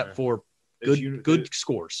anything except for good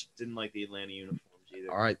scores. Didn't like the Atlanta uniforms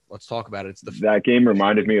either. All right, let's talk about it. It's the That game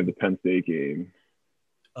reminded me of the Penn State game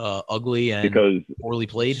ugly and because, poorly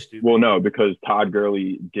played. Stupid. well, no, because Todd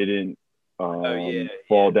Gurley didn't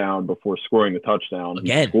fall down before scoring the touchdown.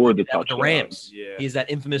 Again, he scored the that with touchdown. the Rams. Yeah. He's that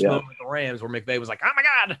infamous Yeah. moment with the Rams where McVay was like, "Oh my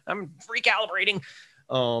God, I'm recalibrating."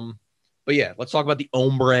 But yeah, let's talk about the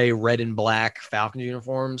ombre red and black Falcons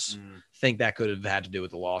uniforms. Think that could have had to do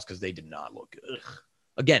with the loss because they did not look good.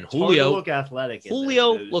 Again, It's hard to Julio look athletic. in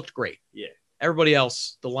Julio those. looked great. Yeah. Everybody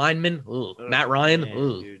else, the linemen, Matt Ryan, man,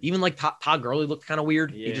 dude. even like Todd Gurley looked kind of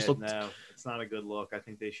weird. Yeah, He just looked. no, it's not a good look. I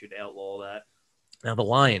think they should outlaw that. Now the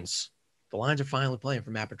Lions are finally playing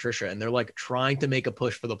for Matt Patricia, and they're like trying to make a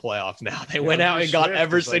push for the playoffs now. They went out and got Swift is,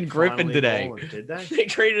 Everson like, Griffin finally today. balling, did they? They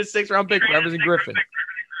traded a 6th-round pick for Everson Griffin.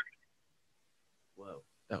 Whoa.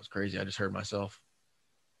 That was crazy. I just heard myself.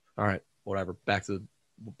 All right, whatever. Back to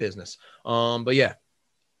business. But yeah,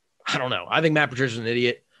 I don't know. I think Matt Patricia's an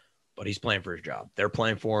idiot, but he's playing for his job. They're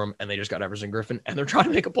playing for him, and they just got Everson Griffin, and they're trying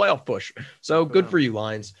to make a playoff push. So good for you,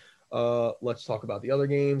 Lions. Let's talk about the other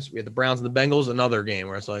games. We had the Browns and the Bengals, another game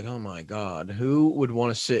where it's like, oh my God, who would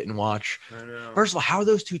want to sit and watch? I know. First of all, how are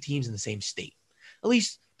those two teams in the same state? At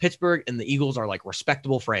least Pittsburgh and the Eagles are like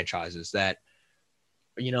respectable franchises that,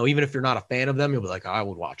 you know, even if you're not a fan of them, you'll be like, I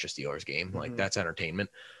would watch a Steelers game. Like that's entertainment.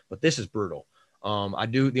 But this is brutal.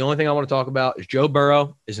 The only thing I want to talk about is Joe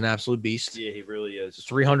Burrow is an absolute beast. Yeah, he really is.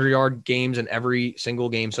 300-yard games in every single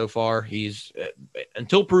game so far. He's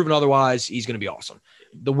until proven otherwise, he's going to be awesome.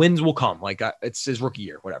 The wins will come. Like it's his rookie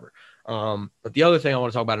year, whatever. But the other thing I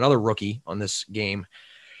want to talk about, another rookie on this game,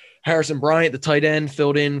 Harrison Bryant, the tight end,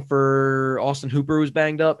 filled in for Austin Hooper, who was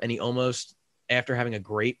banged up, and he almost, after having a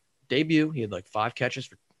great debut, he had like 5 catches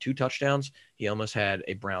for 2 touchdowns. He almost had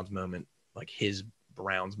a Browns moment, like his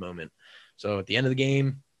Browns moment. So at the end of the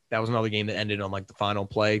game, that was another game that ended on like the final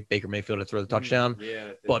play. Baker Mayfield had throw the touchdown. Yeah. that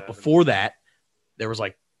did But happen. before that, there was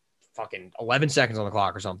like fucking 11 seconds on the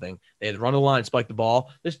clock or something. They had to run the line, spike the ball.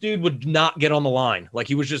 This dude would not get on the line. Like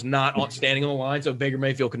he was just not on standing on the line. So Baker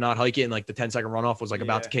Mayfield could not hike it. And like the 10-second runoff was like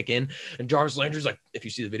about to kick in. And Jarvis Landry's like, if you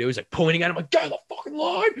see the video, he's like pointing at him like, get on the fucking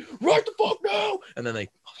line right the fuck now. And then they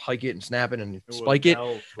hike it and snap it and spike it.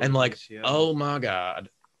 And like, oh my God.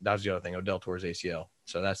 That was the other thing. Odell tore his ACL.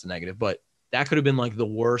 So that's the negative. But that could have been like the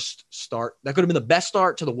worst start. That could have been the best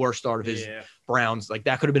start to the worst start of his Browns. Like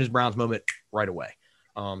that could have been his Browns moment right away.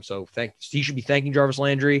 So he should be thanking Jarvis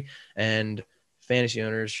Landry, and fantasy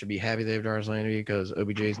owners should be happy they have Jarvis Landry because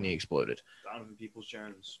OBJ's knee exploded. Donovan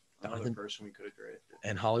Peoples-Jones, another Donovan- person we could have drafted.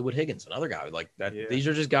 And Hollywood Higgins, another guy like that. Yeah. These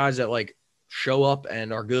are just guys that like show up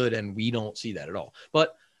and are good, and we don't see that at all.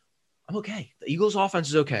 But I'm okay. The Eagles' offense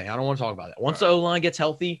is okay. I don't want to talk about that. Once the O-line gets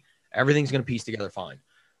healthy, everything's going to piece together fine.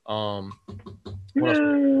 What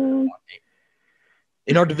else?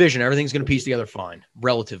 In our division, everything's going to piece together fine,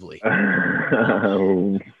 relatively.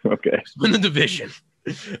 Okay. In the division.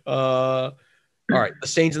 All right. The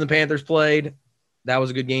Saints and the Panthers played. That was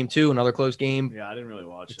a good game, too. Another close game. Yeah, I didn't really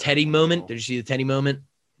watch The that. Teddy moment. Did you see the Teddy moment?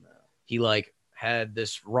 No. He, had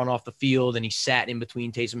this run off the field, and he sat in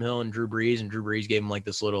between Taysom Hill and Drew Brees, and Drew Brees gave him,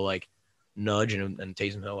 this little, nudge, and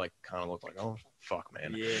Taysom Hill, kind of looked like, oh, fuck,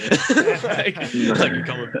 man. Yeah. You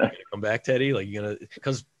come back, Teddy? You gonna –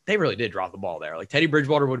 because they really did drop the ball there. Teddy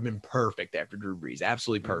Bridgewater would have been perfect after Drew Brees.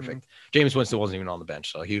 Absolutely perfect. Jameis Winston wasn't even on the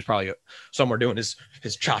bench, so he was probably somewhere doing his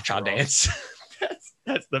cha-cha dance.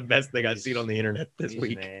 That's the best thing I've seen on the internet this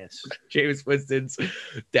week. Jameis Winston's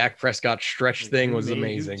Dak Prescott stretch thing was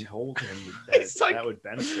amazing. Who told him that would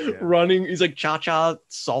benefit him? Running, he's cha-cha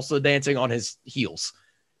salsa dancing on his heels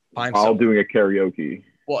by himself. While doing a karaoke.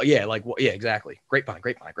 Well, yeah, exactly. Grapevine.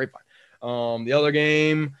 The other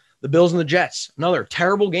game, the Bills and the Jets. Another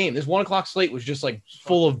terrible game. This 1 o'clock slate was just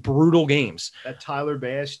full of brutal games. That Tyler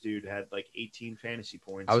Bass dude had 18 fantasy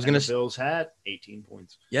points. The Bills had 18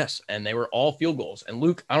 points. Yes, and they were all field goals. And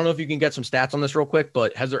Luke, I don't know if you can get some stats on this real quick,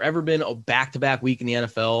 but has there ever been a back-to-back week in the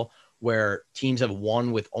NFL where teams have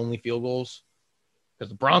won with only field goals? Because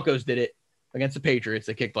the Broncos did it against the Patriots.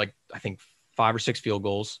 They kicked I think 5 or 6 field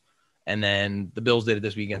goals. And then the Bills did it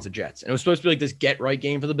this week against the Jets. And it was supposed to be this get-right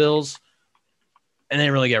game for the Bills. And they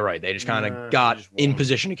didn't really get right. They just kind of got in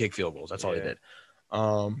position to kick field goals. That's all they did.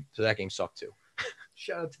 So that game sucked too.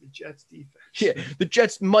 Shout out to the Jets defense. Yeah, the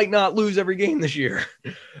Jets might not lose every game this year.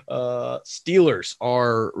 Steelers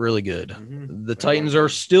are really good. Mm-hmm. The Titans are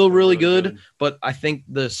still really good, but I think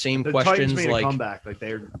the same questions Titans made a comeback.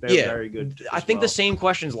 They're very good. I think the same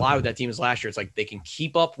questions lie with that team as last year. It's they can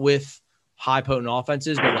keep up with high potent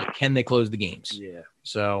offenses, but can they close the games? Yeah.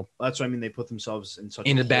 So that's what I mean. They put themselves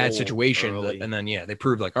in a bad situation, and then they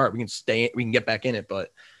proved all right, we can get back in it,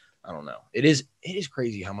 but I don't know. It is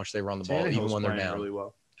crazy how much they run the ball even when they're down. Really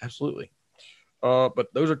well. Absolutely. But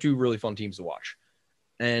those are two really fun teams to watch.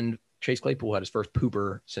 And Chase Claypool had his first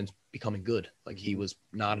pooper since becoming good. He was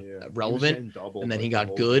not relevant, and then he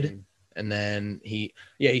got good. Game. And then he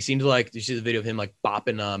seemed to did you see the video of him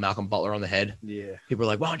bopping Malcolm Butler on the head? Yeah. People were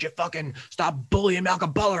like, why don't you fucking stop bullying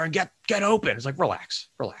Malcolm Butler and get open? It's relax.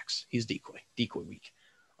 He's decoy week.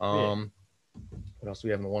 What else do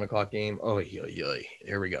we have in the 1 o'clock game? Oh,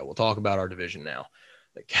 here we go. We'll talk about our division now.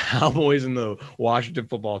 The Cowboys and the Washington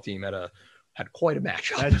football team had quite a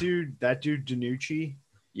matchup. That dude DiNucci.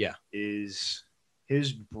 Yeah. Is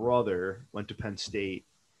his brother went to Penn State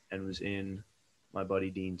and was in my buddy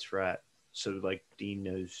Dean's frat. So Dean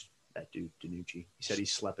knows that dude DiNucci. He said he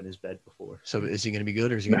slept in his bed before. So is he going to be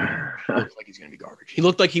good or is he going to be? He looks like he's going to be garbage. He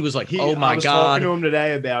looked like he was oh my I was god. Talking to him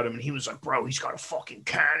today about him, and he was like, "Bro, he's got a fucking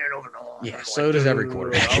cannon of an arm." Yeah, so does every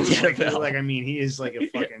quarterback. I was he is a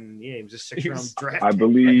fucking he was a 6th-round draft. I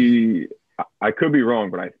believe I could be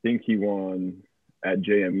wrong, but I think he won at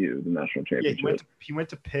JMU the national championship. Yeah, he went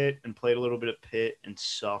to Pitt and played a little bit at Pitt and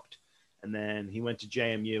sucked. And then he went to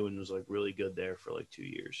JMU and was really good there for 2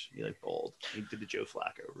 years. He balled. He did the Joe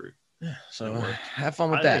Flacco route. Yeah, so have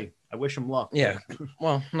fun with that. I wish him luck. Yeah,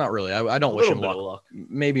 well, not really. I don't wish him luck.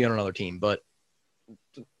 Maybe on another team, but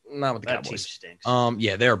not with the Cowboys. Team stinks.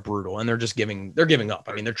 Yeah, they're brutal and they're giving up.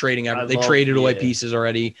 I mean, they're trading out. They traded away pieces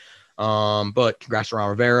already. But congrats to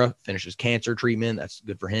Ron Rivera, finishes cancer treatment. That's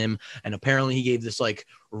good for him. And apparently he gave this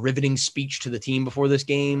riveting speech to the team before this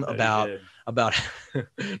game about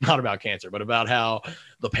not about cancer, but about how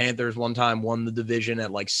the Panthers one time won the division at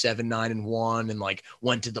 7-9-1 and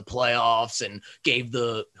went to the playoffs and gave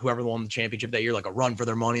whoever won the championship that year a run for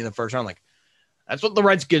their money in the first round. That's what the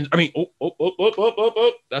Redskins. I mean,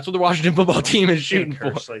 that's what the Washington football team is shooting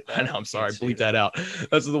for. I know. I'm sorry. Bleep that out.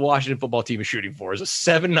 That's what the Washington football team is shooting for. Is a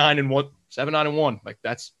 7-9-1. 7-9-1.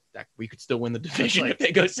 That's that we could still win the division if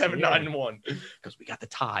they go 7-9-1 because we got the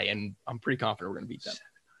tie, and I'm pretty confident we're going to beat them.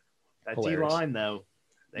 That D line though,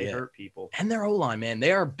 they hurt people. And their O line, man,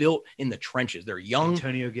 they are built in the trenches. They're young.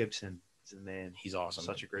 Antonio Gibson. Man, he's awesome.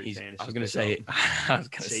 Such a great fantasy. I was going to say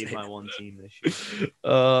save my one team this year.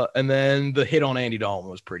 And then the hit on Andy Dalton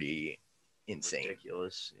was pretty insane.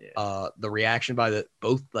 Ridiculous. Yeah. The reaction by the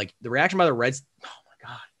Reds. Oh my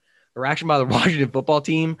god. The reaction by the Washington football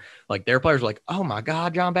team, their players were oh my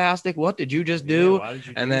god, John Bostic, what did you just do? Why did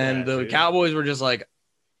you and do then that, the dude? Cowboys were just oh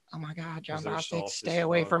my god, John Bostic, stay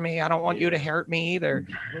away from me. I don't want you to hurt me either.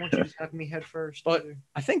 I don't want you to have me head first. But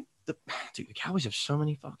I think the Cowboys have so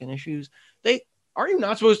many fucking issues. Are you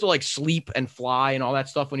not supposed to sleep and fly and all that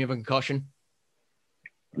stuff when you have a concussion?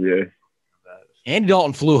 Yeah. Andy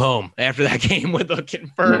Dalton flew home after that game with a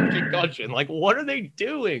confirmed concussion. What are they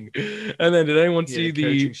doing? And then did anyone see the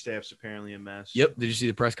coaching staff's apparently a mess? Yep. Did you see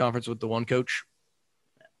the press conference with the one coach?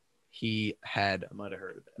 he had I might have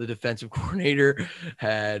heard of that. the defensive coordinator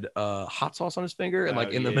had hot sauce on his finger, and like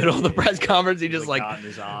Oh, in the yeah, middle of the yeah, press yeah. conference, he It just was, like got in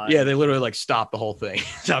his eye. yeah, they literally like stopped the whole thing.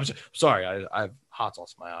 So I'm sorry, I have hot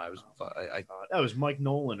sauce in my eye. That was Mike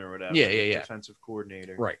Nolan or whatever. Yeah, the yeah. Defensive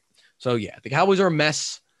coordinator. Right. So yeah, the Cowboys are a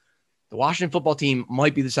mess. The Washington football team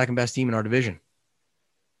might be the second best team in our division.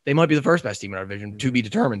 They might be the first best team in our division to be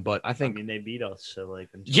determined, but I think they beat us, so like.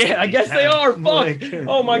 yeah, I guess they are. Fuck.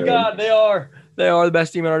 Oh my God, they are. They are the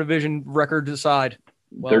best team in our division. Record aside.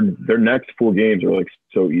 Well, their next 4 games are like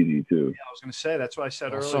so easy too. Yeah, I was going to say that's what I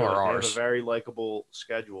said earlier. So are they have ours. a very likable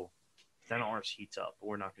schedule. Then ours heats up, but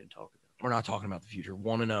we're not going to talk about it. We're not talking about the future.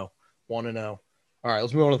 1-0. 1-0. All right,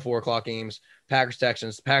 let's move on to the 4:00 games. Packers,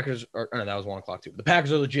 Texans. The Packers are. Oh, no, that was 1:00 too. The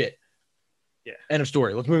Packers are legit. Yeah. End of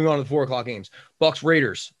story. Let's move on to the 4:00 games. Bucks,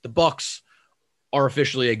 Raiders. The Bucks are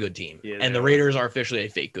officially a good team, Yeah, and the they are. Raiders are officially a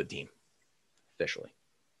fake good team. Officially.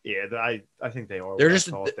 Yeah, I think they are. They're what I just-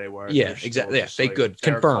 thought they were. yeah, They're still exactly. Yeah, just, fake good.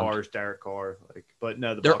 Derek Confirmed. Carr's Derek Carr. But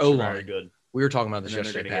no, the Their Bucks are O-line. very good. We were talking about And this then they're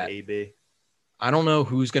yesterday, going to Pat. get AB. I don't know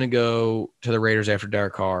who's going to go to the Raiders after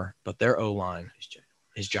Derek Carr, but their O-line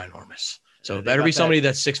is ginormous. So Yeah, it they better got be that- somebody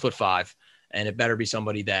that's 6'5", and it better be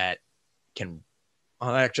somebody that can.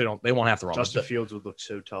 Oh, they actually don't. They won't have to run. Justin Fields would look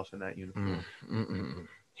so tough in that uniform.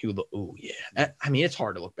 He would look. Oh yeah. I mean, it's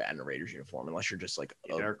hard to look bad in a Raiders uniform unless you're just like.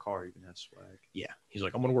 Yeah, Derek Carr even has swag. Yeah, he's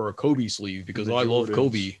like, I'm gonna wear a Kobe sleeve because The I love Jordans.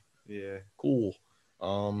 Kobe. Yeah. Cool.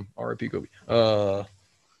 R.I.P. Kobe.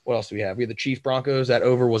 What else do we have? We have the Chiefs Broncos. That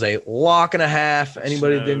over was a lock and a half.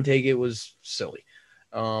 Anybody that didn't take it was silly.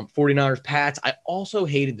 49ers Pats. I also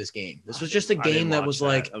hated this game. This was just a I didn't game that watch was that.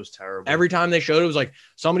 like That was terrible. every time they showed it was like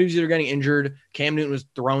somebody was either getting injured, Cam Newton was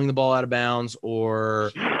throwing the ball out of bounds,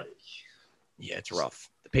 or yeah, it's rough.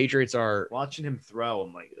 The Patriots are watching him throw.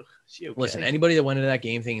 I'm like, ugh, is he okay? listen, anybody that went into that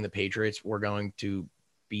game thinking the Patriots were going to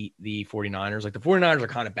beat the 49ers, like the 49ers are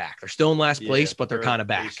kind of back. They're still in last place, but they're kind of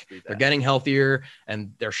back. basically They're back. getting healthier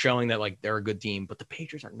and they're showing that like they're a good team, but the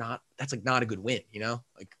Patriots are not. That's like not a good win, you know?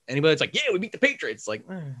 Like anybody that's like, yeah, we beat the Patriots, like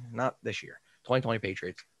not this year. 2020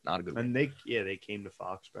 Patriots, not a good win. And they came to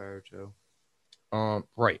Foxborough too.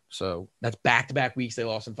 Right. So that's back-to-back weeks they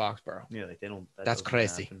lost in Foxborough. Yeah, like they don't. That's doesn't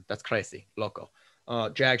crazy. happen. That's crazy. Loco.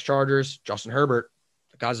 Jags, Chargers, Justin Herbert.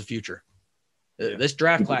 The guy's the future. This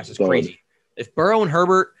draft class is crazy. If Burrow and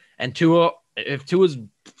Herbert and Tua, if Tua's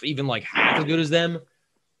even like half as good as them,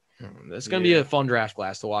 it's going to be a fun draft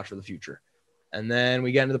class to watch for the future. And then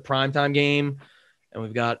we get into the primetime game, and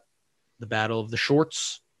we've got the battle of the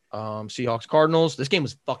shorts. Seahawks, Cardinals. This game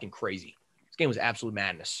was fucking crazy. This game was absolute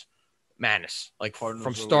madness. Like Cardinals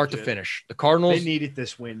from are start to legit. finish. The Cardinals. They needed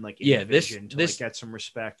this win, like in Yeah, division to this- like, get some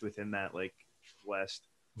respect within that like West.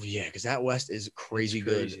 Yeah, because that West is crazy, It's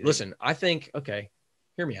good. crazy. Listen, I think, okay,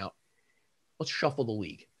 hear me out. Let's shuffle the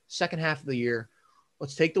league. Second half of the year,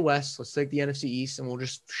 let's take the West, let's take the NFC East, and we'll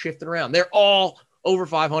just shift it around. They're all over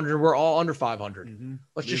 500. We're all under 500.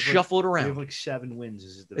 Let's just shuffle it We around. have like 7 wins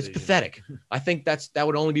as a It's division. pathetic. I think that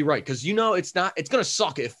would only be right because it's going to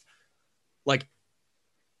suck if, like,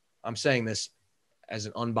 I'm saying this as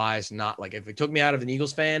an unbiased, not like if it took me out of an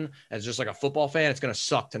Eagles fan as just like a football fan, it's going to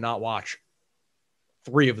suck to not watch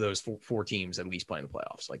 3 of those 4 teams at least play in the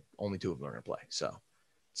playoffs. Like only 2 of them are going to play. So it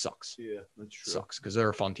sucks. Yeah, that's true. Sucks because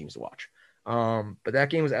they're fun teams to watch. But that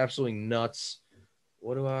game was absolutely nuts.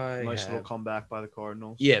 What do I Nice have? little comeback by the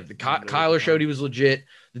Cardinals. Yeah, the Kyler showed he was legit.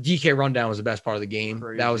 The DK rundown was the best part of the game.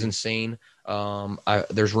 Crazy. That was insane.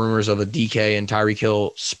 There's rumors of a DK and Tyreek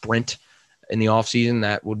Hill sprint in the offseason.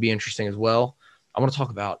 That would be interesting as well. I want to talk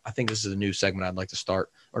about, I think this is a new segment I'd like to start,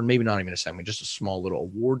 or maybe not even a segment, just a small little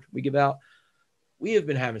award we give out. We have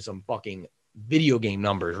been having some fucking video game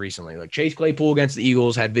numbers recently. Like Chase Claypool against the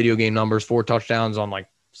Eagles had video game numbers, 4 touchdowns on like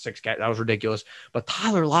 6 catches. That was ridiculous. But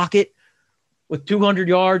Tyler Lockett with 200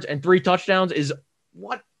 yards and 3 touchdowns is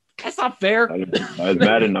what? That's not fair. That's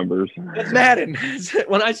Madden numbers. That's Madden.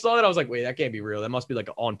 When I saw that, I was like, wait, that can't be real. That must be like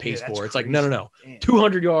an on pace that's for. It's like, no.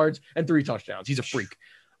 200 yards and 3 touchdowns. He's a freak.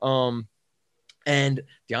 And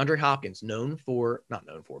DeAndre Hopkins,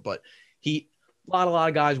 but a lot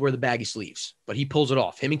of guys wear the baggy sleeves, but he pulls it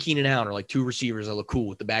off. Him and Keenan Allen are like 2 receivers that look cool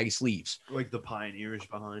with the baggy sleeves. Like the pioneers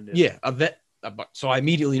behind it. Yeah, a vet. So I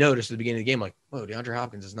immediately noticed at the beginning of the game, like, whoa, DeAndre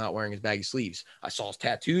Hopkins is not wearing his baggy sleeves. I saw his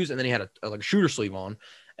tattoos, and then he had a shooter sleeve on,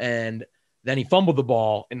 and then he fumbled the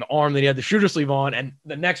ball in the arm that he had the shooter sleeve on, and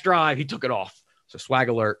the next drive he took it off. So swag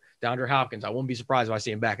alert, DeAndre Hopkins. I wouldn't be surprised if I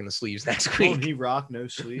see him back in the sleeves next Oh, week. he rocked no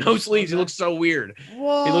sleeves. No sleeves. He looks so weird.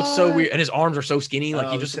 What? He looks so weird, and his arms are so skinny. Like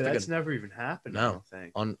he just looks like that's never even happened. I no, don't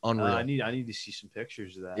think. unreal. I need to see some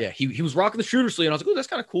pictures of that. Yeah, he was rocking the shooter sleeve, and I was like, oh, that's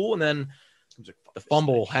kind of cool. And then the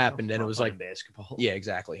fumble happened, and it was like basketball. Yeah,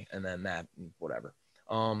 exactly. And then that, whatever.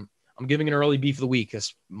 I'm I'm giving an early beef of the week.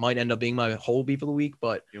 This might end up being my whole beef of the week,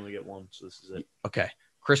 but You only get one, so this is it. okay.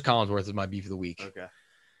 Chris Collinsworth is my beef of the week. Okay.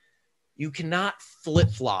 You cannot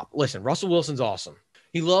flip-flop. Listen, Russell Wilson's awesome.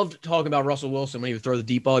 He loved talking about Russell Wilson when he would throw the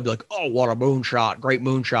deep ball. He'd be like, oh, what a moonshot, great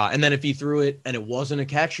moonshot. And then if he threw it and it wasn't a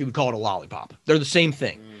catch, he would call it a lollipop. They're the same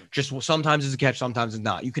thing. Just sometimes it's a catch, sometimes it's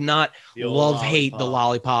not. You cannot hate the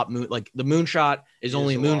lollipop. Like the moonshot is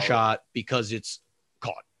only a moonshot because it's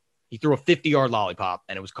caught. He threw a 50-yard lollipop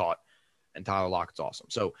and it was caught. And Tyler Lockett's awesome.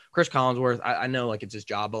 So Chris Collinsworth, I know like it's his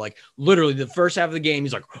job, but like literally the first half of the game,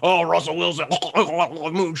 he's like, oh, Russell Wilson,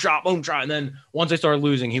 moonshot. And then once they started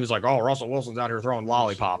losing, he was like, oh, Russell Wilson's out here throwing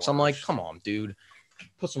lollipops. I'm like, come on, dude.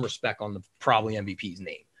 Put some respect on the probably MVP's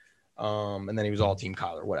name. And then he was all team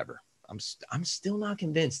Kyler, whatever. I'm still not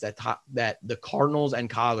convinced that the Cardinals and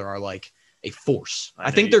Kyler are like a force.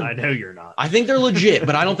 I know you're not. I think they're legit,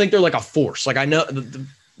 but I don't think they're like a force. Like I know,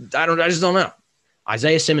 I just don't know.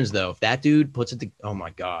 Isaiah Simmons, though, if that dude puts it to, oh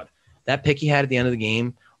my God, that pick he had at the end of the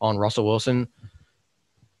game on Russell Wilson,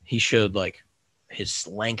 he showed like his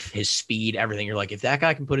length, his speed, everything. You're like, if that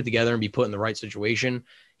guy can put it together and be put in the right situation,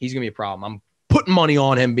 he's going to be a problem. I'm putting money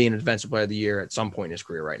on him being a defensive player of the year at some point in his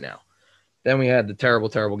career right now. Then we had the terrible,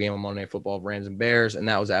 terrible game on Monday Night Football, Rams and Bears, and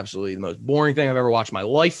that was absolutely the most boring thing I've ever watched in my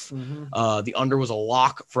life. The under was a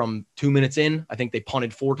lock from 2 minutes in. I think they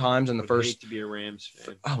punted 4 times in the first. Hate to be a Rams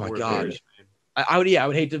fan. Oh my God. I would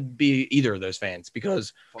hate to be either of those fans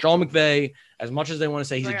because Sean McVay, as much as they want to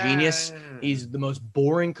say he's a genius, he's the most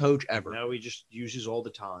boring coach ever. No, he just uses all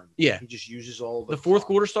the time. Yeah. He just uses all the fourth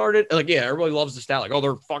quarter started. Like, yeah, everybody loves the stat. Like, oh,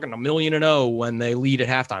 they're fucking 1,000,000 when they lead at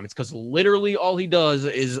halftime. It's because literally all he does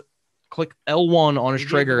is click L1 on his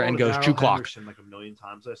trigger and goes chew clock. Like 1,000,000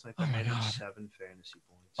 times last night. Oh my God. 7 fantasy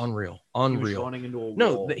points. Unreal. He was running into a wall.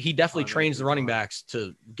 No, he definitely trains the running backs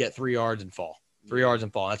to get 3 yards and fall. 3 yards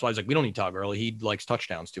and fall. That's why he's like, we don't need Todd Gurley. He likes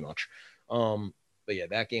touchdowns too much. But yeah,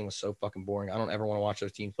 that game was so fucking boring. I don't ever want to watch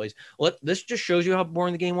those teams play. This just shows you how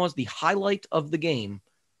boring the game was. The highlight of the game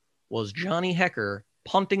was Johnny Hecker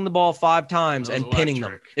punting the ball 5 times and pinning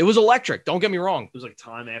them. It was electric. Don't get me wrong. It was like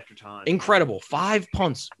time after time. Incredible. 5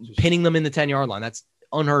 punts, pinning them in the 10-yard line. That's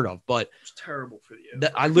unheard of. But it's terrible for you.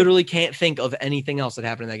 I literally can't think of anything else that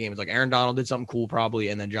happened in that game. It's like Aaron Donald did something cool probably,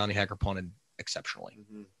 and then Johnny Hecker punted exceptionally.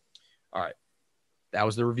 All right. That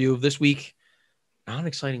was the review of this week. Not an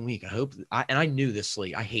exciting week. I hope. I knew this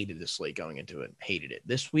slate. I hated this slate going into it. Hated it.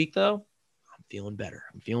 This week, though, I'm feeling better.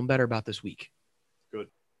 I'm feeling better about this week. Good.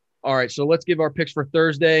 All right, so let's give our picks for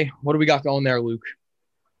Thursday. What do we got going there, Luke?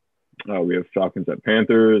 We have Falcons at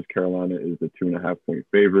Panthers. Carolina is the 2.5-point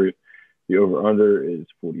favorite. The over-under is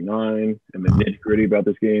 49. And the nitty-gritty about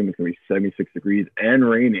this game is going to be 76 degrees and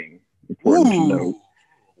raining. Important to note.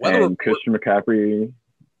 And Christian McCaffrey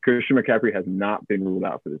has not been ruled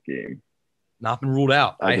out for this game. Not been ruled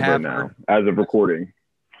out. I have now, as of recording.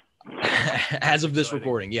 As of this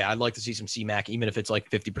recording, yeah, I'd like to see some C-Mac, even if it's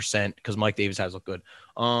like 50%, because Mike Davis has looked good.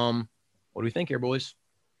 What do we think here, boys?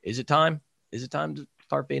 Is it time? Is it time to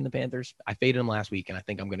start fading the Panthers? I faded them last week, and I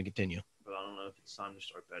think I'm going to continue. But I don't know if it's time to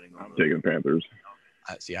start betting on I'm taking the Panthers.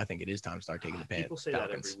 I think it is time to start taking the Panthers. People say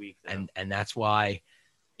that every week, though. and that's why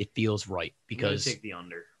it feels right, because take the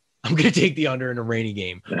under. I'm going to take the under in a rainy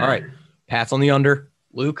game. All right. Pat's on the under.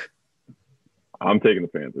 Luke? I'm taking the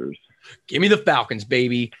Panthers. Give me the Falcons,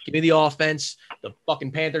 baby. Give me the offense. The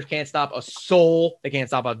fucking Panthers can't stop a soul. They can't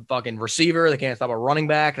stop a fucking receiver. They can't stop a running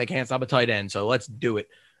back. They can't stop a tight end. So let's do it.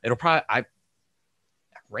 It'll probably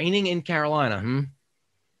raining in Carolina.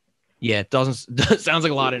 Yeah, it sounds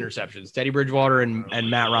like a lot of interceptions. Teddy Bridgewater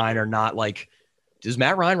and Matt Ryan are not like. Does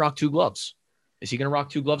Matt Ryan rock 2 gloves? Is he going to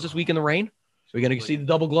rock 2 gloves this week in the rain? Are we going to see the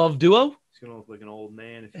double glove duo? He's going to look like an old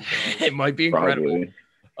man. If he does. It might be incredible.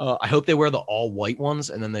 I hope they wear the all white ones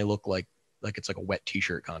and then they look like it's like a wet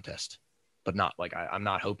T-shirt contest, but not like I'm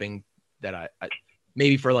not hoping that I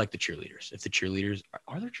maybe for like the cheerleaders. If the cheerleaders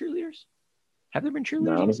are there cheerleaders? Have there been cheerleaders?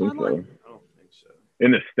 No, I don't think so. I don't think so.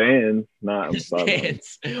 In the stands, not in the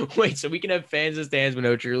stands. Wait, so we can have fans in the stands but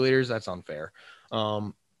no cheerleaders? That's unfair.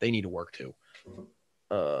 They need to work too.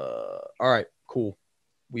 All right, cool.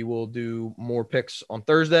 We will do more picks on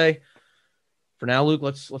Thursday. For now, Luke,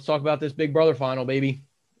 let's talk about this Big Brother final, baby.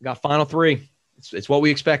 We got final 3. It's what we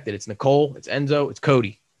expected. It's Nicole, it's Enzo, it's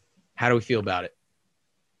Cody. How do we feel about it?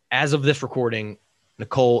 As of this recording,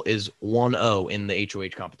 Nicole is 1-0 in the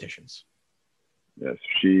HOH competitions. Yes,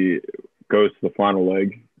 she goes to the final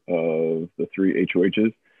leg of the 3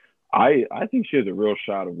 HOHs. I think she has a real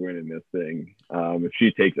shot of winning this thing if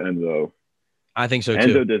she takes Enzo. I think so, too.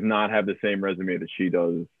 Enzo does not have the same resume that she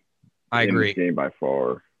does. I agree. In this game by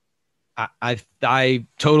far. I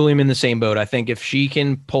totally am in the same boat. I think if she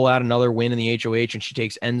can pull out another win in the HOH and she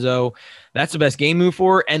takes Enzo, that's the best game move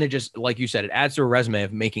for her. And it just, like you said, it adds to her resume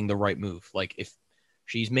of making the right move. Like if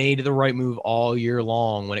she's made the right move all year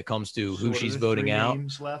long when it comes to who she's voting out.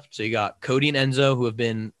 Left? So you got Cody and Enzo who have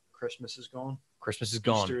been. Christmas is gone.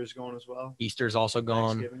 Easter is gone as well. Easter's also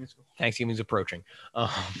gone. Thanksgiving's approaching.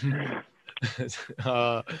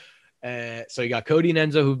 So you got Cody and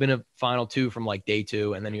Enzo who've been a final two from like day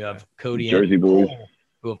 2, and then you have Cody Jersey and boys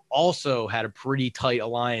who have also had a pretty tight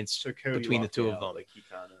alliance between the two of them.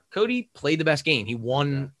 Cody played the best game. He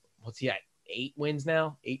won. What's he at? 8 wins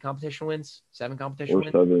now? 8 competition wins? 7 competition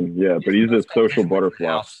wins? 7. Yeah, but he's a social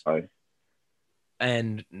butterfly.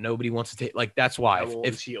 And nobody wants to take. Like that's why.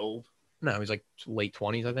 Is he old? No, he's like late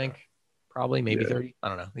 20s, I think. Probably, maybe 30. I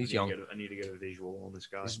don't know. He's young. I need to get a visual on this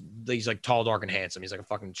guy. He's like tall, dark, and handsome. He's like a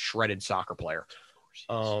fucking shredded soccer player.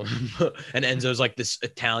 And Enzo's like this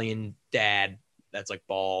Italian dad that's like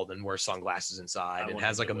bald and wears sunglasses inside and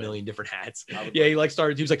has like a million different hats. Yeah, he like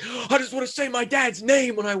started. He was like, I just want to say my dad's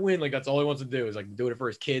name when I win. Like that's all he wants to do is like do it for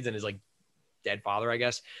his kids and his like dead father, I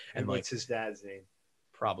guess. And like, what's his dad's name?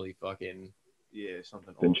 Probably fucking. Yeah,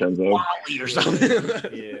 something. Vincenzo. Wally or something.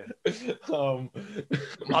 Yeah.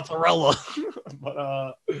 Mozzarella.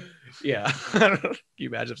 But yeah. Can you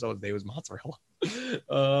imagine if someone's name was Mozzarella?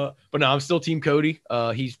 But no, I'm still Team Cody.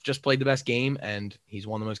 He's just played the best game and he's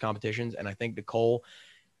won the most competitions. And I think Nicole,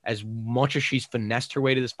 as much as she's finessed her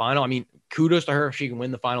way to this final, I mean, kudos to her if she can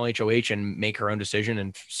win the final HOH and make her own decision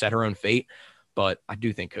and set her own fate. But I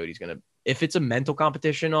do think Cody's gonna, if it's a mental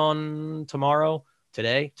competition on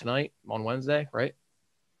tonight, on Wednesday, right,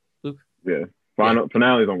 Luke? Yeah.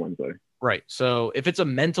 Finale's on Wednesday. Right. So if it's a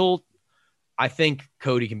mental, I think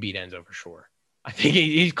Cody can beat Enzo for sure. I think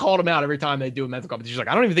he's called him out every time they do a mental competition. He's like,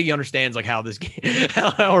 I don't even think he understands like how this game,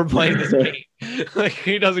 how we're playing this game. Like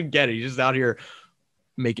he doesn't get it. He's just out here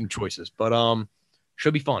making choices. But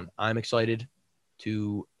should be fun. I'm excited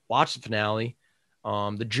to watch the finale.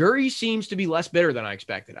 The jury seems to be less bitter than I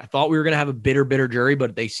expected. I thought we were going to have a bitter jury,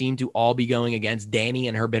 but they seem to all be going against Danny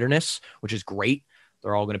and her bitterness, which is great.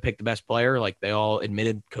 They're all going to pick the best player. Like they all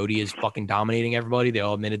admitted Cody is fucking dominating everybody. They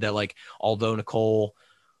all admitted that like, although Nicole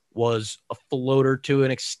was a floater to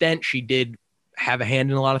an extent, she did have a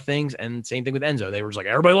hand in a lot of things. And same thing with Enzo. They were just like,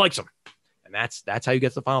 everybody likes him. And that's how you get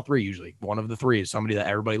to the final 3. Usually one of the 3 is somebody that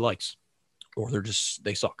everybody likes, or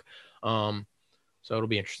they suck. So it'll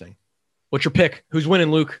be interesting. What's your pick? Who's winning,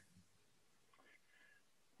 Luke?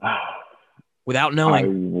 Without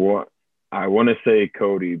knowing. I want to say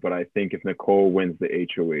Cody, but I think if Nicole wins the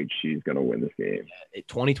HOH, she's going to win this game.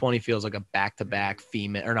 2020 feels like a back-to-back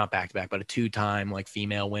female, or not back-to-back, but a 2-time like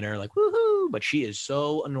female winner. Like, woohoo! But she is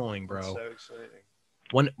so annoying, bro. That's so exciting.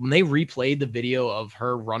 When they replayed the video of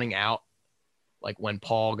her running out, like when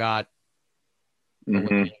Paul got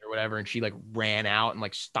or whatever, and she like ran out and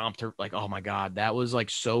like stomped her, like, oh my God, that was like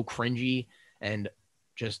so cringy. And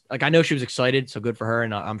just like, I know she was excited, so good for her.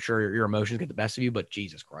 And I'm sure your emotions get the best of you, but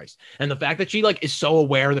Jesus Christ. And the fact that she like is so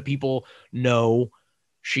aware that people know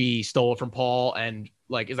she stole it from Paul and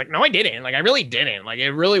like, is like, no, I didn't. Like, I really didn't. Like,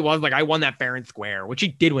 it really was like, I won that fair and square, which he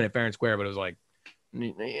did win it fair and square, but it was like,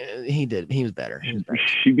 he did. He was better.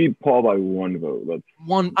 She beat Paul by 1 vote. That's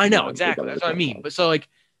one. I know exactly. That's what I mean. But so like,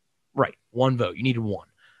 right. 1 vote. You needed 1.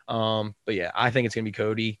 But yeah, I think it's going to be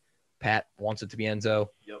Cody. Pat wants it to be Enzo.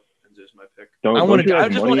 Yep. Enzo's my pick. I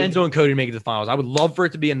just want Enzo and Cody to make it to the finals. I would love for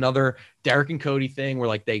it to be another Derek and Cody thing where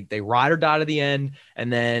like they ride or die to the end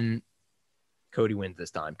and then Cody wins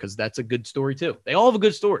this time, because that's a good story too. They all have a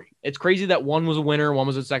good story. It's crazy that one was a winner, one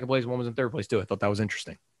was in second place, one was in third place too. I thought that was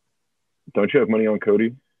interesting. Don't you have money on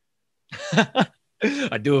Cody?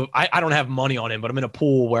 I do. I don't have money on him, but I'm in a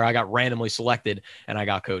pool where I got randomly selected and I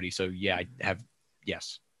got Cody. So yeah, I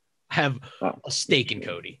have a stake in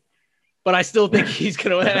Cody. But I still think he's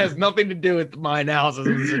gonna. It has nothing to do with my analysis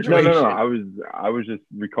of the situation. No. I was just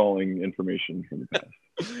recalling information from the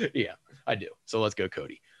past. Yeah, I do. So let's go,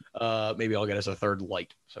 Cody. Maybe I'll get us a third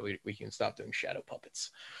light so we can stop doing shadow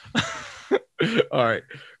puppets. All right,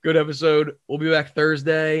 good episode. We'll be back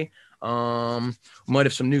Thursday. We might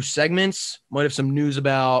have some new segments. Might have some news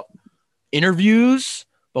about interviews.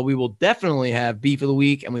 But we will definitely have beef of the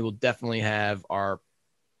week, and we will definitely have our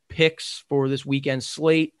picks for this weekend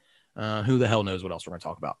slate. Who the hell knows what else we're going to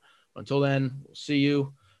talk about. Until then, we'll see you.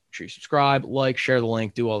 Make sure you subscribe, like, share the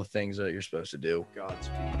link, do all the things that you're supposed to do.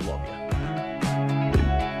 Godspeed. Love you.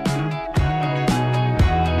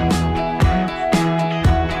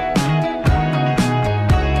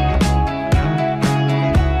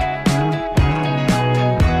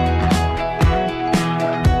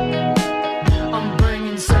 I'm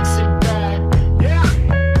bringing sexy back. Yeah.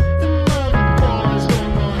 The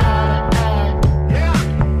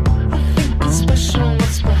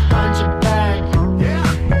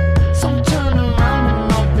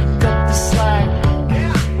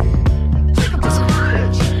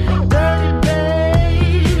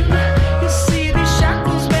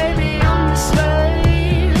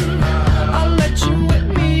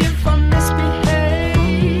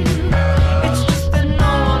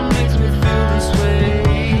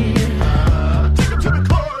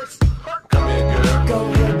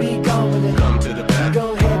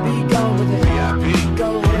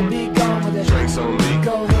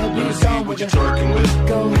what you twerking with.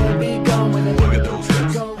 Go